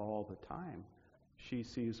me all the time. She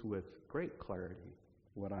sees with great clarity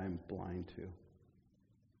what I'm blind to.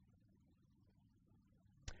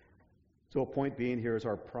 So a point being here is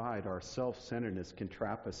our pride, our self-centeredness can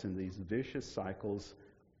trap us in these vicious cycles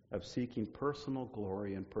of seeking personal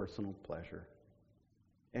glory and personal pleasure.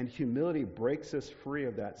 And humility breaks us free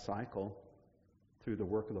of that cycle through the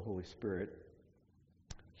work of the Holy Spirit.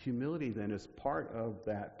 Humility then is part of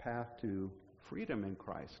that path to freedom in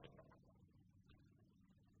Christ.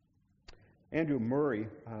 Andrew Murray,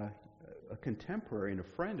 a contemporary and a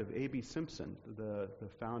friend of A.B. Simpson, the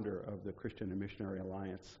founder of the Christian and Missionary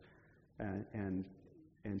Alliance, and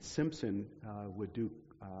Simpson would do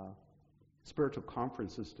spiritual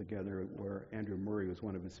conferences together where Andrew Murray was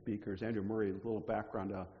one of his speakers. Andrew Murray, a little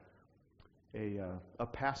background, a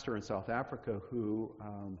pastor in South Africa who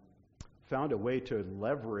found a way to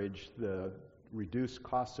leverage the reduced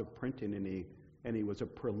costs of printing, and he was a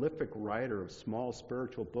prolific writer of small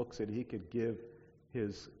spiritual books that he could give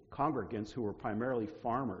his congregants, who were primarily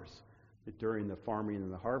farmers. During the farming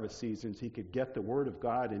and the harvest seasons, he could get the Word of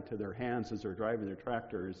God into their hands as they're driving their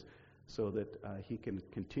tractors, so that he can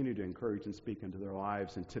continue to encourage and speak into their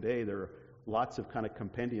lives. And today there are lots of kind of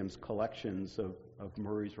compendiums, collections of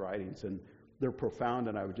Murray's writings, and they're profound,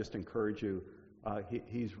 and I would just encourage you.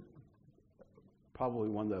 He's probably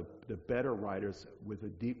one of the better writers with a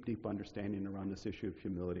deep, deep understanding around this issue of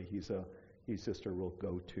humility. He's just a real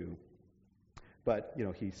go-to. But,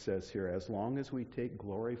 he says here, as long as we take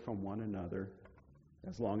glory from one another,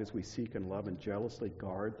 as long as we seek and love and jealously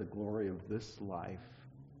guard the glory of this life,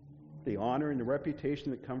 the honor and the reputation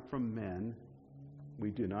that come from men, we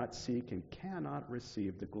do not seek and cannot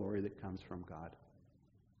receive the glory that comes from God.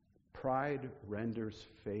 Pride renders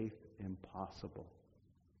faith impossible.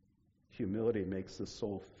 Humility makes the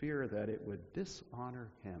soul fear that it would dishonor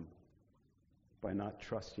him by not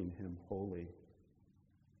trusting him wholly.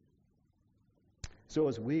 So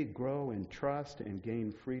as we grow in trust and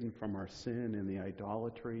gain freedom from our sin and the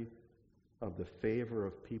idolatry of the favor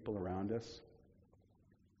of people around us,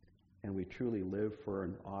 and we truly live for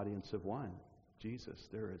an audience of one, Jesus,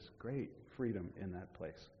 there is great freedom in that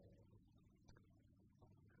place.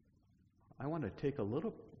 I want to take a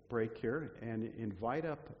little break here and invite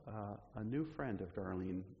up a new friend of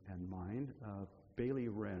Darlene and mine, Bailey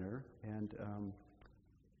Renner. And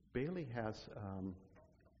Bailey has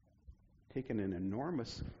taken an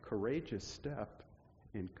enormous, courageous step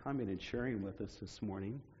in coming and sharing with us this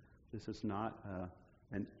morning. This is not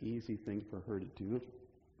an easy thing for her to do.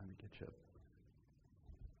 Let me get you up.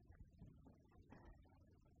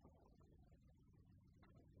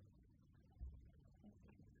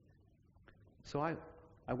 So I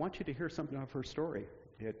want you to hear something of her story.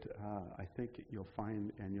 I think you'll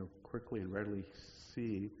find, and you'll quickly and readily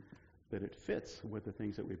see, that it fits with the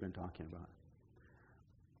things that we've been talking about.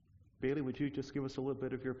 Bailey, would you just give us a little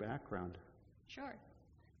bit of your background? Sure.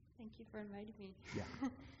 Thank you for inviting me. Yeah.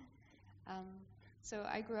 So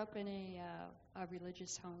I grew up in a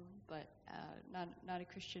religious home, but not a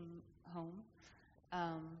Christian home.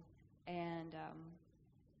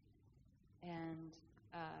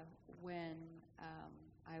 When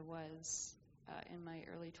I was in my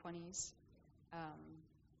early 20s,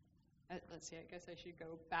 let's see, I guess I should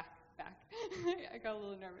go back. I got a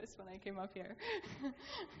little nervous when I came up here.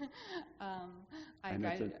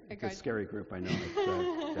 It's a scary group, I know.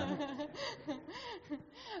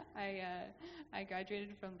 I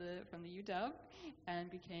graduated from the UW and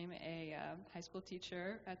became a high school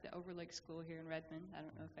teacher at the Overlake School here in Redmond. I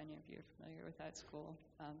don't know if any of you are familiar with that school.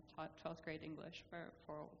 Taught 12th grade English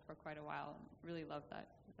for quite a while, and really loved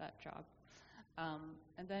that job.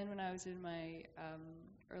 And then when I was in my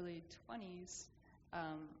early 20s,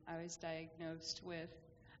 I was diagnosed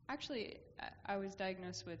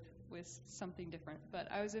with something different, but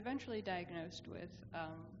I was eventually diagnosed with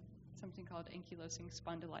something called ankylosing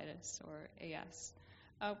spondylitis, or AS,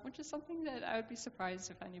 which is something that I would be surprised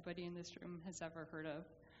if anybody in this room has ever heard of,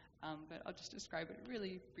 but I'll just describe it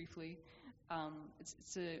really briefly.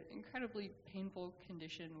 It's an incredibly painful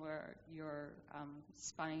condition where your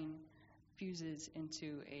spine fuses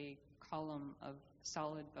into a column of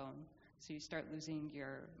solid bone. So you start losing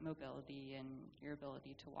your mobility and your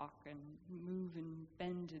ability to walk and move and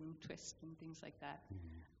bend and twist and things like that.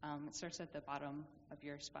 Mm-hmm. It starts at the bottom of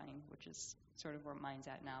your spine, which is sort of where mine's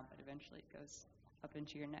at now, but eventually it goes up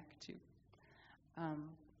into your neck too. I'll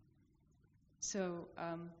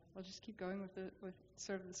just keep going with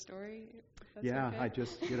sort of the story. If that's okay. I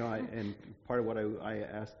just, and part of what I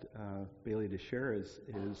asked Bailey to share is,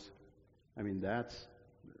 that's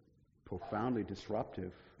profoundly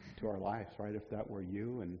disruptive to our lives, right? If that were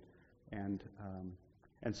you, and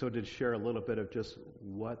so to share a little bit of just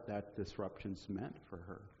what that disruption's meant for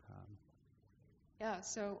her.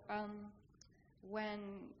 So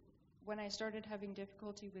when I started having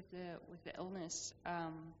difficulty with the illness,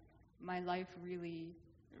 my life really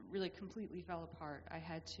completely fell apart. I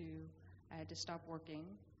had to stop working,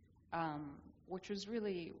 which was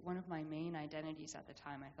really one of my main identities at the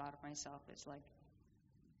time. I thought of myself as like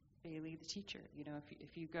Bailey the teacher.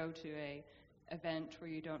 If you go to a event where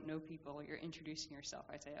you don't know people, you're introducing yourself.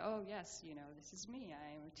 I say, oh yes, this is me.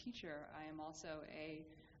 I am a teacher. I am also a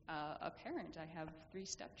parent. I have 3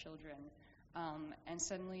 stepchildren. And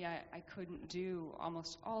suddenly I couldn't do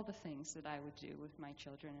almost all the things that I would do with my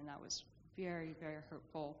children, and that was very, very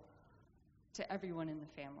hurtful to everyone in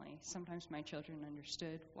the family. Sometimes my children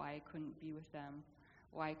understood why I couldn't be with them,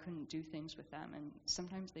 why I couldn't do things with them, and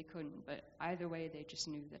sometimes they couldn't, but either way they just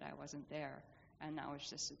knew that I wasn't there, and that was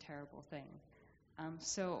just a terrible thing.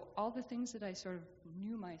 So all the things that I sort of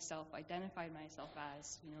knew myself, identified myself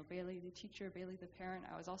as, Bailey the teacher, Bailey the parent,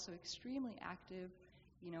 I was also extremely active,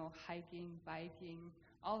 hiking, biking,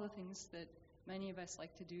 all the things that many of us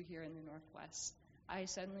like to do here in the Northwest, I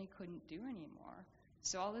suddenly couldn't do anymore.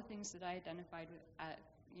 So all the things that I identified with,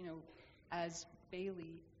 as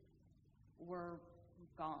Bailey were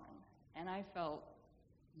gone. And I felt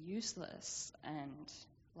useless and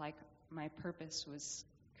like my purpose was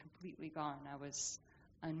completely gone. I was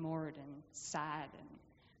unmoored and sad, and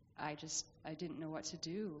I didn't know what to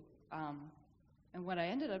do. And what I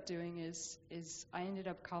ended up doing is I ended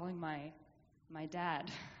up calling my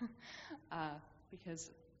dad because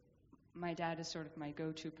my dad is sort of my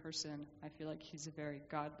go-to person. I feel like he's a very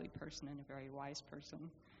godly person and a very wise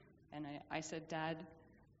person. And I said, Dad,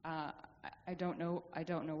 I don't know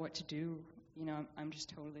what to do. I'm just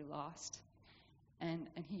totally lost. And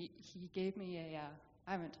he gave me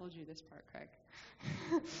I haven't told you this part, Craig.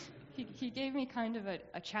 he gave me kind of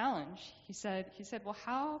a challenge. He said, well,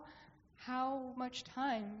 how much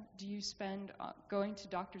time do you spend going to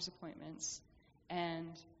doctor's appointments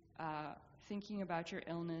and thinking about your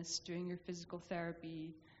illness, doing your physical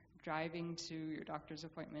therapy, driving to your doctor's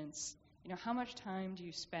appointments? How much time do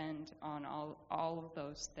you spend on all of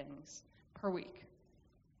those things per week?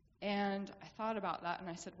 And I thought about that, and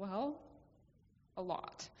I said, well, a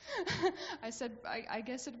lot. I said, I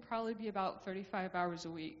guess it'd probably be about 35 hours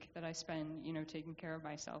a week that I spend, taking care of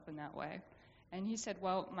myself in that way. And he said,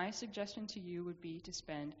 well, my suggestion to you would be to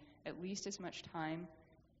spend at least as much time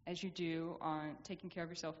as you do on taking care of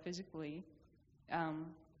yourself physically,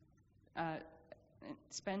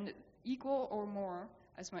 spend equal or more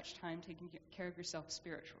as much time taking care of yourself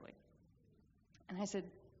spiritually. And I said,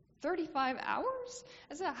 35 hours?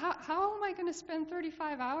 I said, how am I going to spend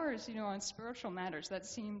 35 hours, on spiritual matters? That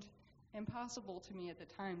seemed impossible to me at the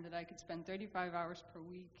time, that I could spend 35 hours per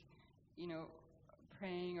week,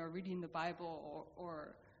 praying or reading the Bible,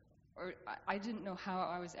 or I didn't know how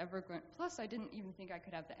I was ever going. Plus, I didn't even think I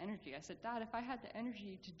could have the energy. I said, Dad, if I had the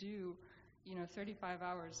energy to do, 35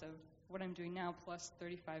 hours of what I'm doing now plus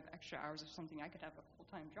 35 extra hours of something, I could have a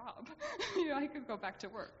full-time job. I could go back to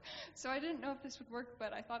work. So I didn't know if this would work,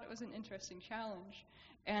 but I thought it was an interesting challenge.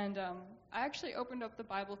 And I actually opened up the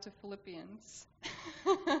Bible to Philippians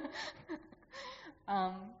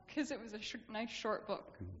because it was a nice short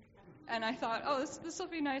book. And I thought, oh, this will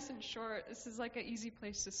be nice and short. This is like an easy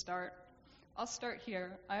place to start. I'll start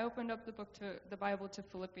here. I opened up the Bible to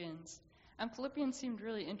Philippians. And Philippians seemed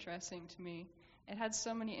really interesting to me. It had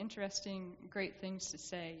so many interesting, great things to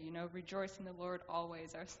say. Rejoice in the Lord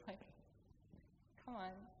always. I was like, come on.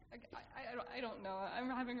 I don't know. I'm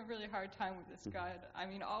having a really hard time with this, God.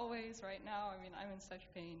 Always right now. I'm in such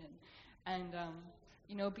pain. And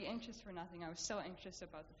be anxious for nothing. I was so anxious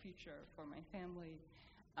about the future for my family.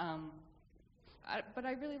 But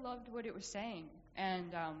I really loved what it was saying.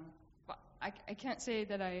 And I can't say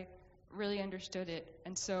that I really understood it.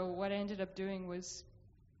 And so what I ended up doing was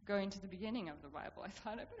going to the beginning of the Bible. I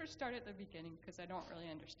thought I better start at the beginning because I don't really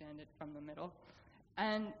understand it from the middle.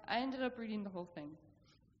 And I ended up reading the whole thing.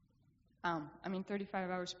 35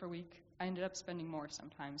 hours per week. I ended up spending more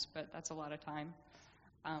sometimes, but that's a lot of time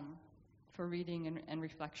for reading and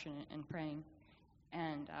reflection and praying.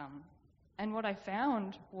 And what I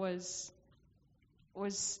found was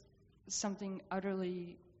something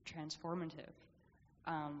utterly transformative.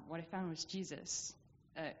 What I found was Jesus.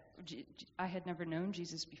 I had never known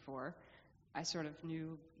Jesus before. I sort of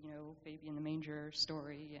knew, baby in the manger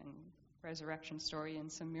story and resurrection story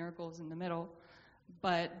and some miracles in the middle.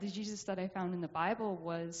 But the Jesus that I found in the Bible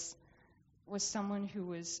was someone who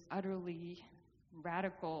was utterly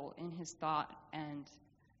radical in his thought and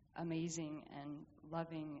amazing and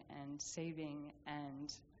loving and saving.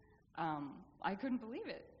 And I couldn't believe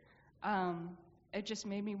it. It just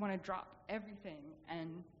made me want to drop everything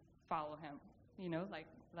and follow him.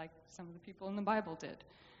 Like some of the people in the Bible did.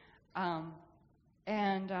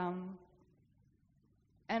 And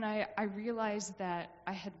I realized that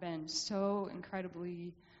I had been so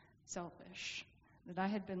incredibly selfish, that I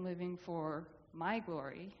had been living for my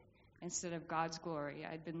glory instead of God's glory.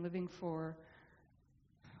 I'd been living for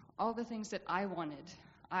all the things that I wanted.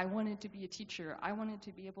 I wanted to be a teacher. I wanted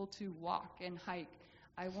to be able to walk and hike.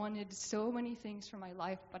 I wanted so many things for my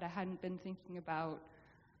life, but I hadn't been thinking about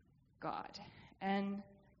God and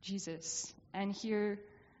Jesus. And here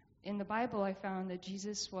in the Bible, I found that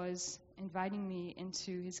Jesus was inviting me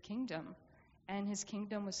into his kingdom. And his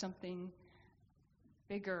kingdom was something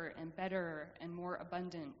bigger and better and more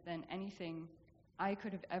abundant than anything I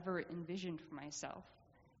could have ever envisioned for myself.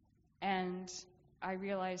 And I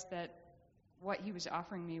realized that what he was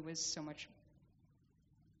offering me was so much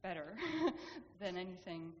better than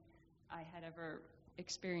anything I had ever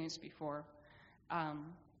experienced before.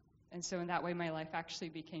 And so in that way, my life actually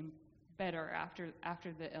became better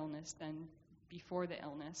after the illness than before the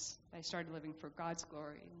illness. I started living for God's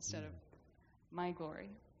glory instead of my glory.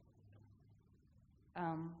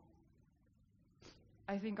 I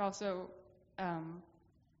think also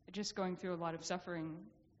just going through a lot of suffering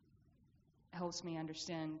helps me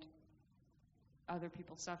understand other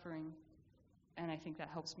people's suffering, and I think that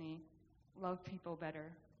helps me love people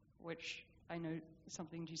better, which I know is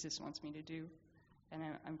something Jesus wants me to do, and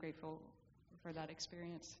I'm grateful for that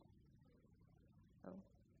experience. So,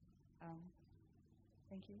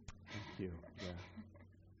 thank you. Thank you. Yeah.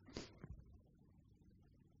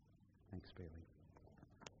 Thanks, Bailey.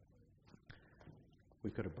 We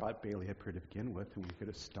could have brought Bailey up here to begin with, and we could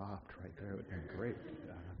have stopped right there. It would have been great.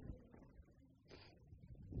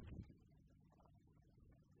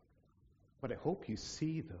 What I hope you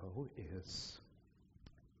see, though, is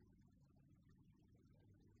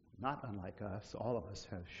not unlike us. All of us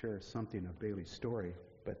have shared something of Bailey's story,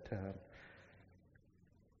 but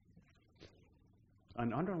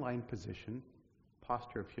an underlying position,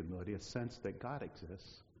 posture of humility, a sense that God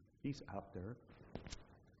exists. He's out there.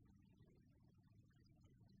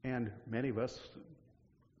 And many of us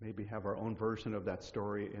maybe have our own version of that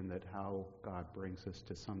story in that how God brings us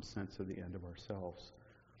to some sense of the end of ourselves.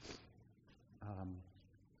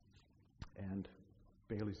 And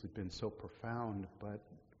Bailey's has been so profound, but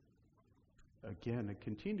again, a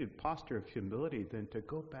continued posture of humility then to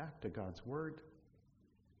go back to God's Word,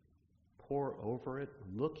 pore over it,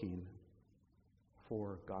 looking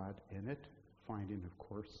for God in it, finding, of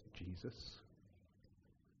course, Jesus.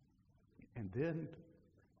 And then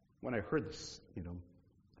when I heard this,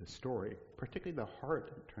 the story, particularly the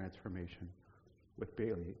heart transformation with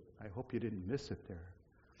Bailey, I hope you didn't miss it there.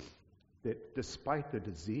 That despite the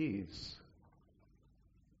disease,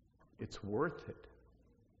 it's worth it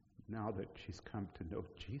now that she's come to know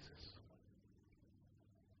Jesus.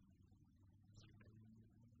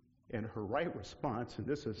 And her right response, and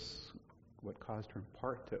this is what caused her in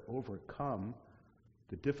part to overcome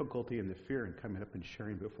the difficulty and the fear in coming up and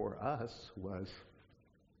sharing before us, was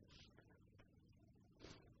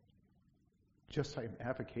just like I'm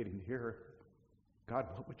advocating here, God,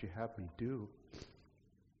 what would you have me do?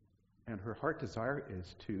 And her heart desire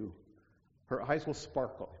is her eyes will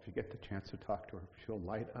sparkle if you get the chance to talk to her. She'll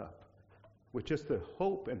light up with just the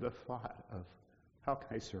hope and the thought of, how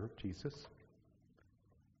can I serve Jesus?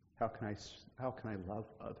 How can I love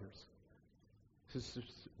others? This is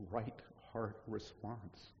just right heart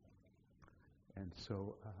response. And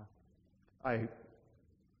so I'd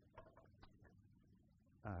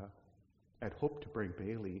hoped to bring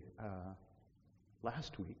Bailey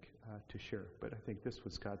last week to share, but I think this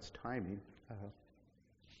was God's timing.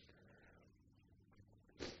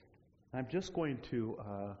 I'm just going to,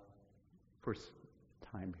 for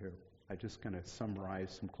time here, I'm just going to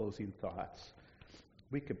summarize some closing thoughts.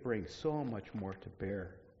 We could bring so much more to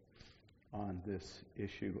bear on this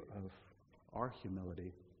issue of our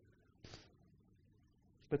humility.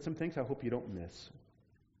 But some things I hope you don't miss.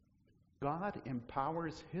 God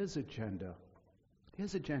empowers His agenda.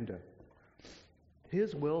 His agenda.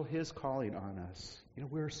 His will, His calling on us.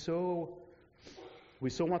 We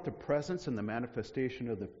so want the presence and the manifestation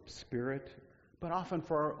of the Spirit, but often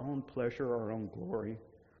for our own pleasure, our own glory.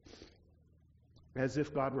 As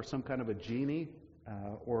if God were some kind of a genie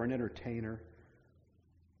or an entertainer.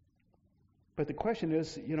 But the question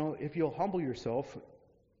is, if you'll humble yourself,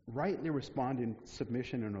 rightly respond in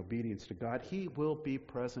submission and obedience to God, He will be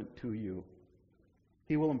present to you.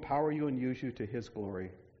 He will empower you and use you to His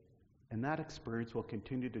glory. And that experience will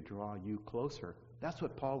continue to draw you closer. That's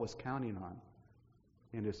what Paul was counting on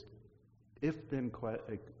in his if-then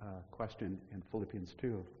question in Philippians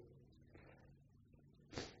 2.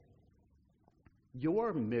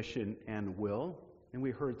 Your mission and will, and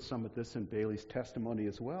we heard some of this in Bailey's testimony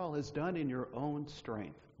as well, is done in your own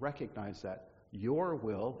strength. Recognize that. Your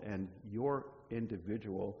will and your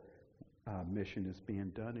individual mission is being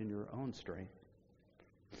done in your own strength.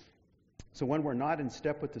 So when we're not in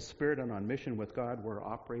step with the Spirit and on mission with God, we're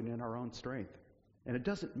operating in our own strength. And it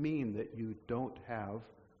doesn't mean that you don't have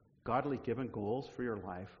godly given goals for your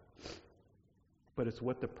life, but it's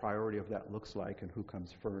what the priority of that looks like and who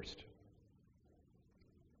comes first.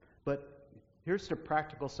 But here's the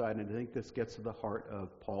practical side, and I think this gets to the heart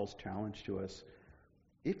of Paul's challenge to us.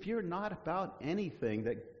 If you're not about anything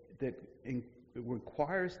that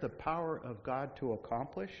requires the power of God to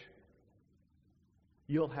accomplish,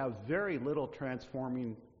 you'll have very little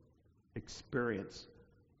transforming experience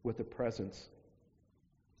with the presence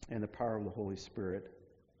and the power of the Holy Spirit.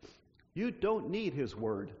 You don't need His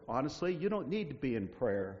Word. Honestly, you don't need to be in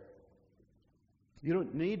prayer. You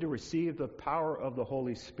don't need to receive the power of the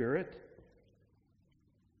Holy Spirit,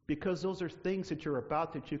 because those are things that you're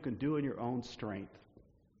about that you can do in your own strength.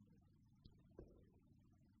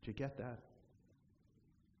 Did you get that?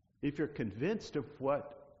 If you're convinced of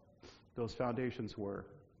what those foundations were,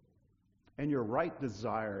 and your right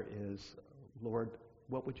desire is, Lord,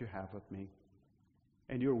 what would you have of me?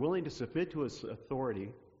 And you're willing to submit to His authority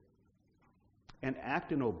and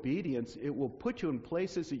act in obedience, it will put you in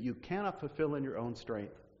places that you cannot fulfill in your own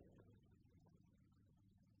strength.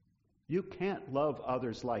 You can't love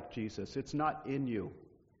others like Jesus. It's not in you.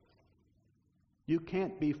 You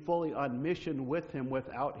can't be fully on mission with Him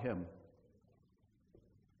without Him.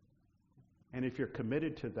 And if you're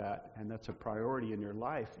committed to that, and that's a priority in your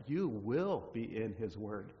life, you will be in His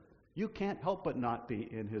Word. You can't help but not be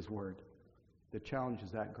in His Word. The challenge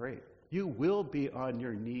is that great. You will be on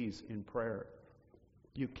your knees in prayer.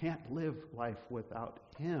 You can't live life without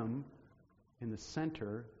Him in the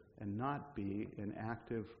center and not be in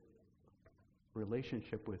active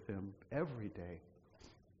relationship with Him every day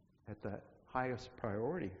at the highest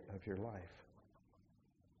priority of your life.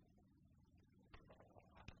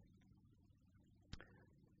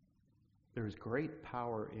 There's great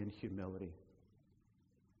power in humility.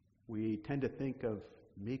 We tend to think of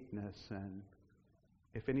meekness and,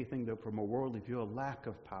 if anything, that from a worldly view, a lack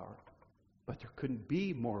of power. But there couldn't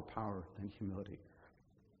be more power than humility,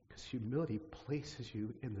 because humility places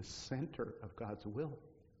you in the center of God's will.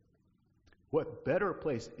 What better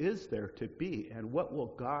place is there to be, and what will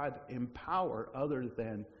God empower other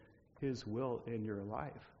than His will in your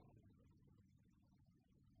life?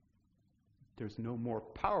 There's no more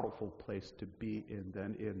powerful place to be in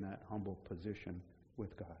than in that humble position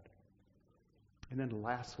with God. And then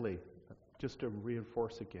lastly, just to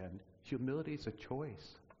reinforce again, humility is a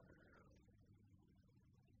choice.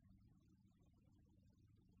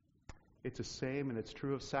 It's the same, and it's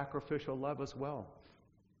true of sacrificial love as well.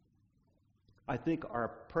 I think our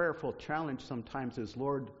prayerful challenge sometimes is,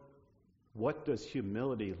 Lord, what does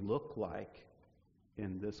humility look like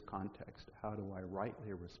in this context? How do I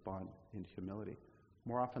rightly respond in humility?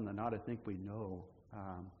 More often than not, I think we know,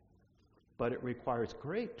 but it requires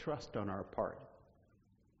great trust on our part,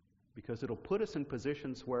 because it'll put us in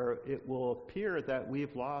positions where it will appear that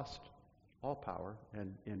we've lost all power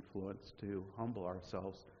and influence to humble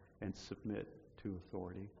ourselves and submit to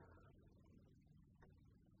authority.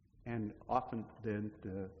 And often then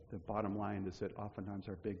the bottom line is that oftentimes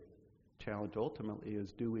our big challenge ultimately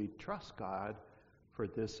is, do we trust God for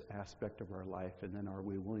this aspect of our life? And then are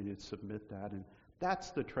we willing to submit that? And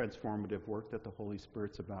that's the transformative work that the Holy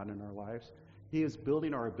Spirit's about in our lives. He is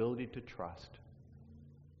building our ability to trust.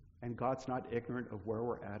 And God's not ignorant of where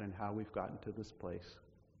we're at and how we've gotten to this place.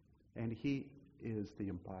 And He is the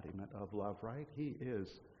embodiment of love, right? He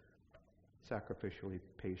is sacrificially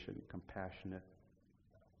patient, compassionate.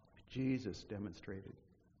 Jesus demonstrated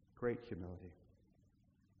great humility.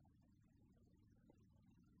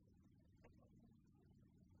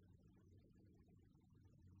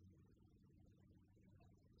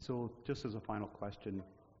 So, just as a final question,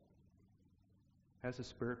 has the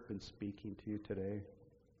Spirit been speaking to you today?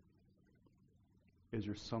 Is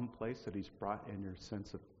there some place that He's brought in your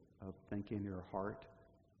sense of thinking, your heart,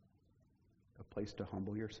 a place to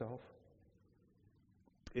humble yourself?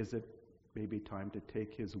 Is it maybe time to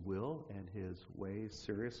take His will and His ways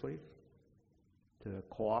seriously, to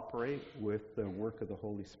cooperate with the work of the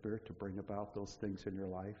Holy Spirit to bring about those things in your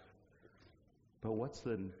life? But what's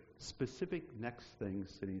the specific next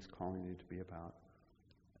things that He's calling you to be about?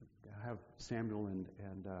 Have Samuel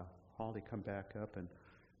and Holly come back up and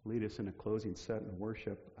lead us in a closing set in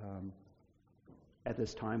worship. At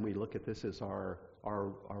this time, we look at this as our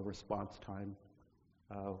response time.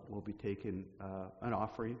 We'll be taking an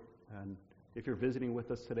offering. And if you're visiting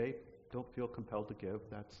with us today, don't feel compelled to give.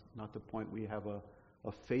 That's not the point. We have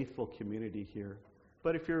a faithful community here.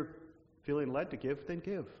 But if you're feeling led to give, then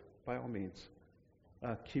give, by all means.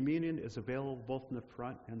 Communion is available both in the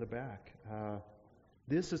front and the back.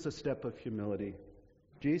 This is a step of humility.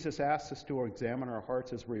 Jesus asks us to examine our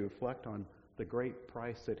hearts as we reflect on the great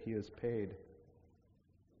price that He has paid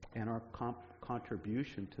and our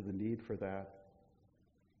contribution to the need for that.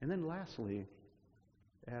 And then lastly,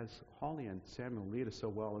 as Holly and Samuel lead us so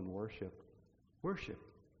well in worship, worship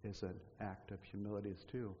is an act of humility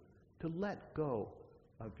too. To let go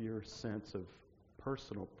of your sense of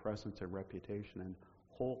personal presence and reputation and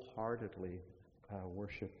wholeheartedly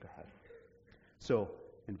worship God. So,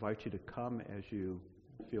 invite you to come as you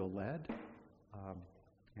feel led,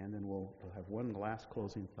 and then we'll have one last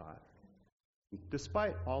closing thought.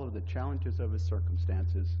 Despite all of the challenges of his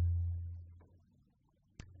circumstances,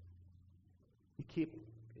 he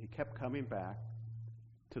kept coming back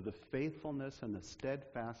to the faithfulness and the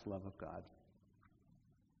steadfast love of God.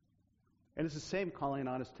 And it's the same calling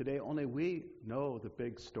on us today, only we know the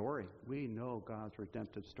big story. We know God's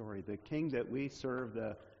redemptive story. The King that we serve,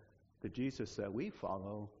 the Jesus that we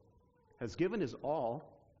follow, has given his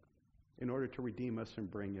all in order to redeem us and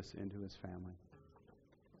bring us into his family.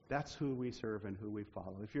 That's who we serve and who we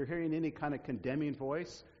follow. If you're hearing any kind of condemning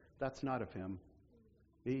voice, that's not of him.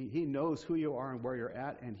 He knows who you are and where you're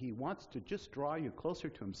at, and he wants to just draw you closer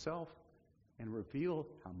to himself and reveal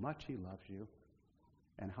how much he loves you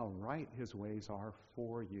and how right his ways are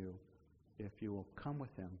for you if you will come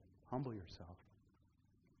with him, humble yourself.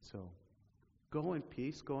 So, go in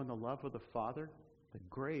peace, go in the love of the Father, the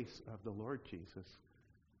grace of the Lord Jesus,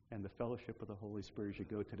 and the fellowship of the Holy Spirit as you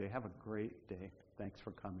go today. Have a great day. Thanks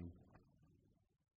for coming.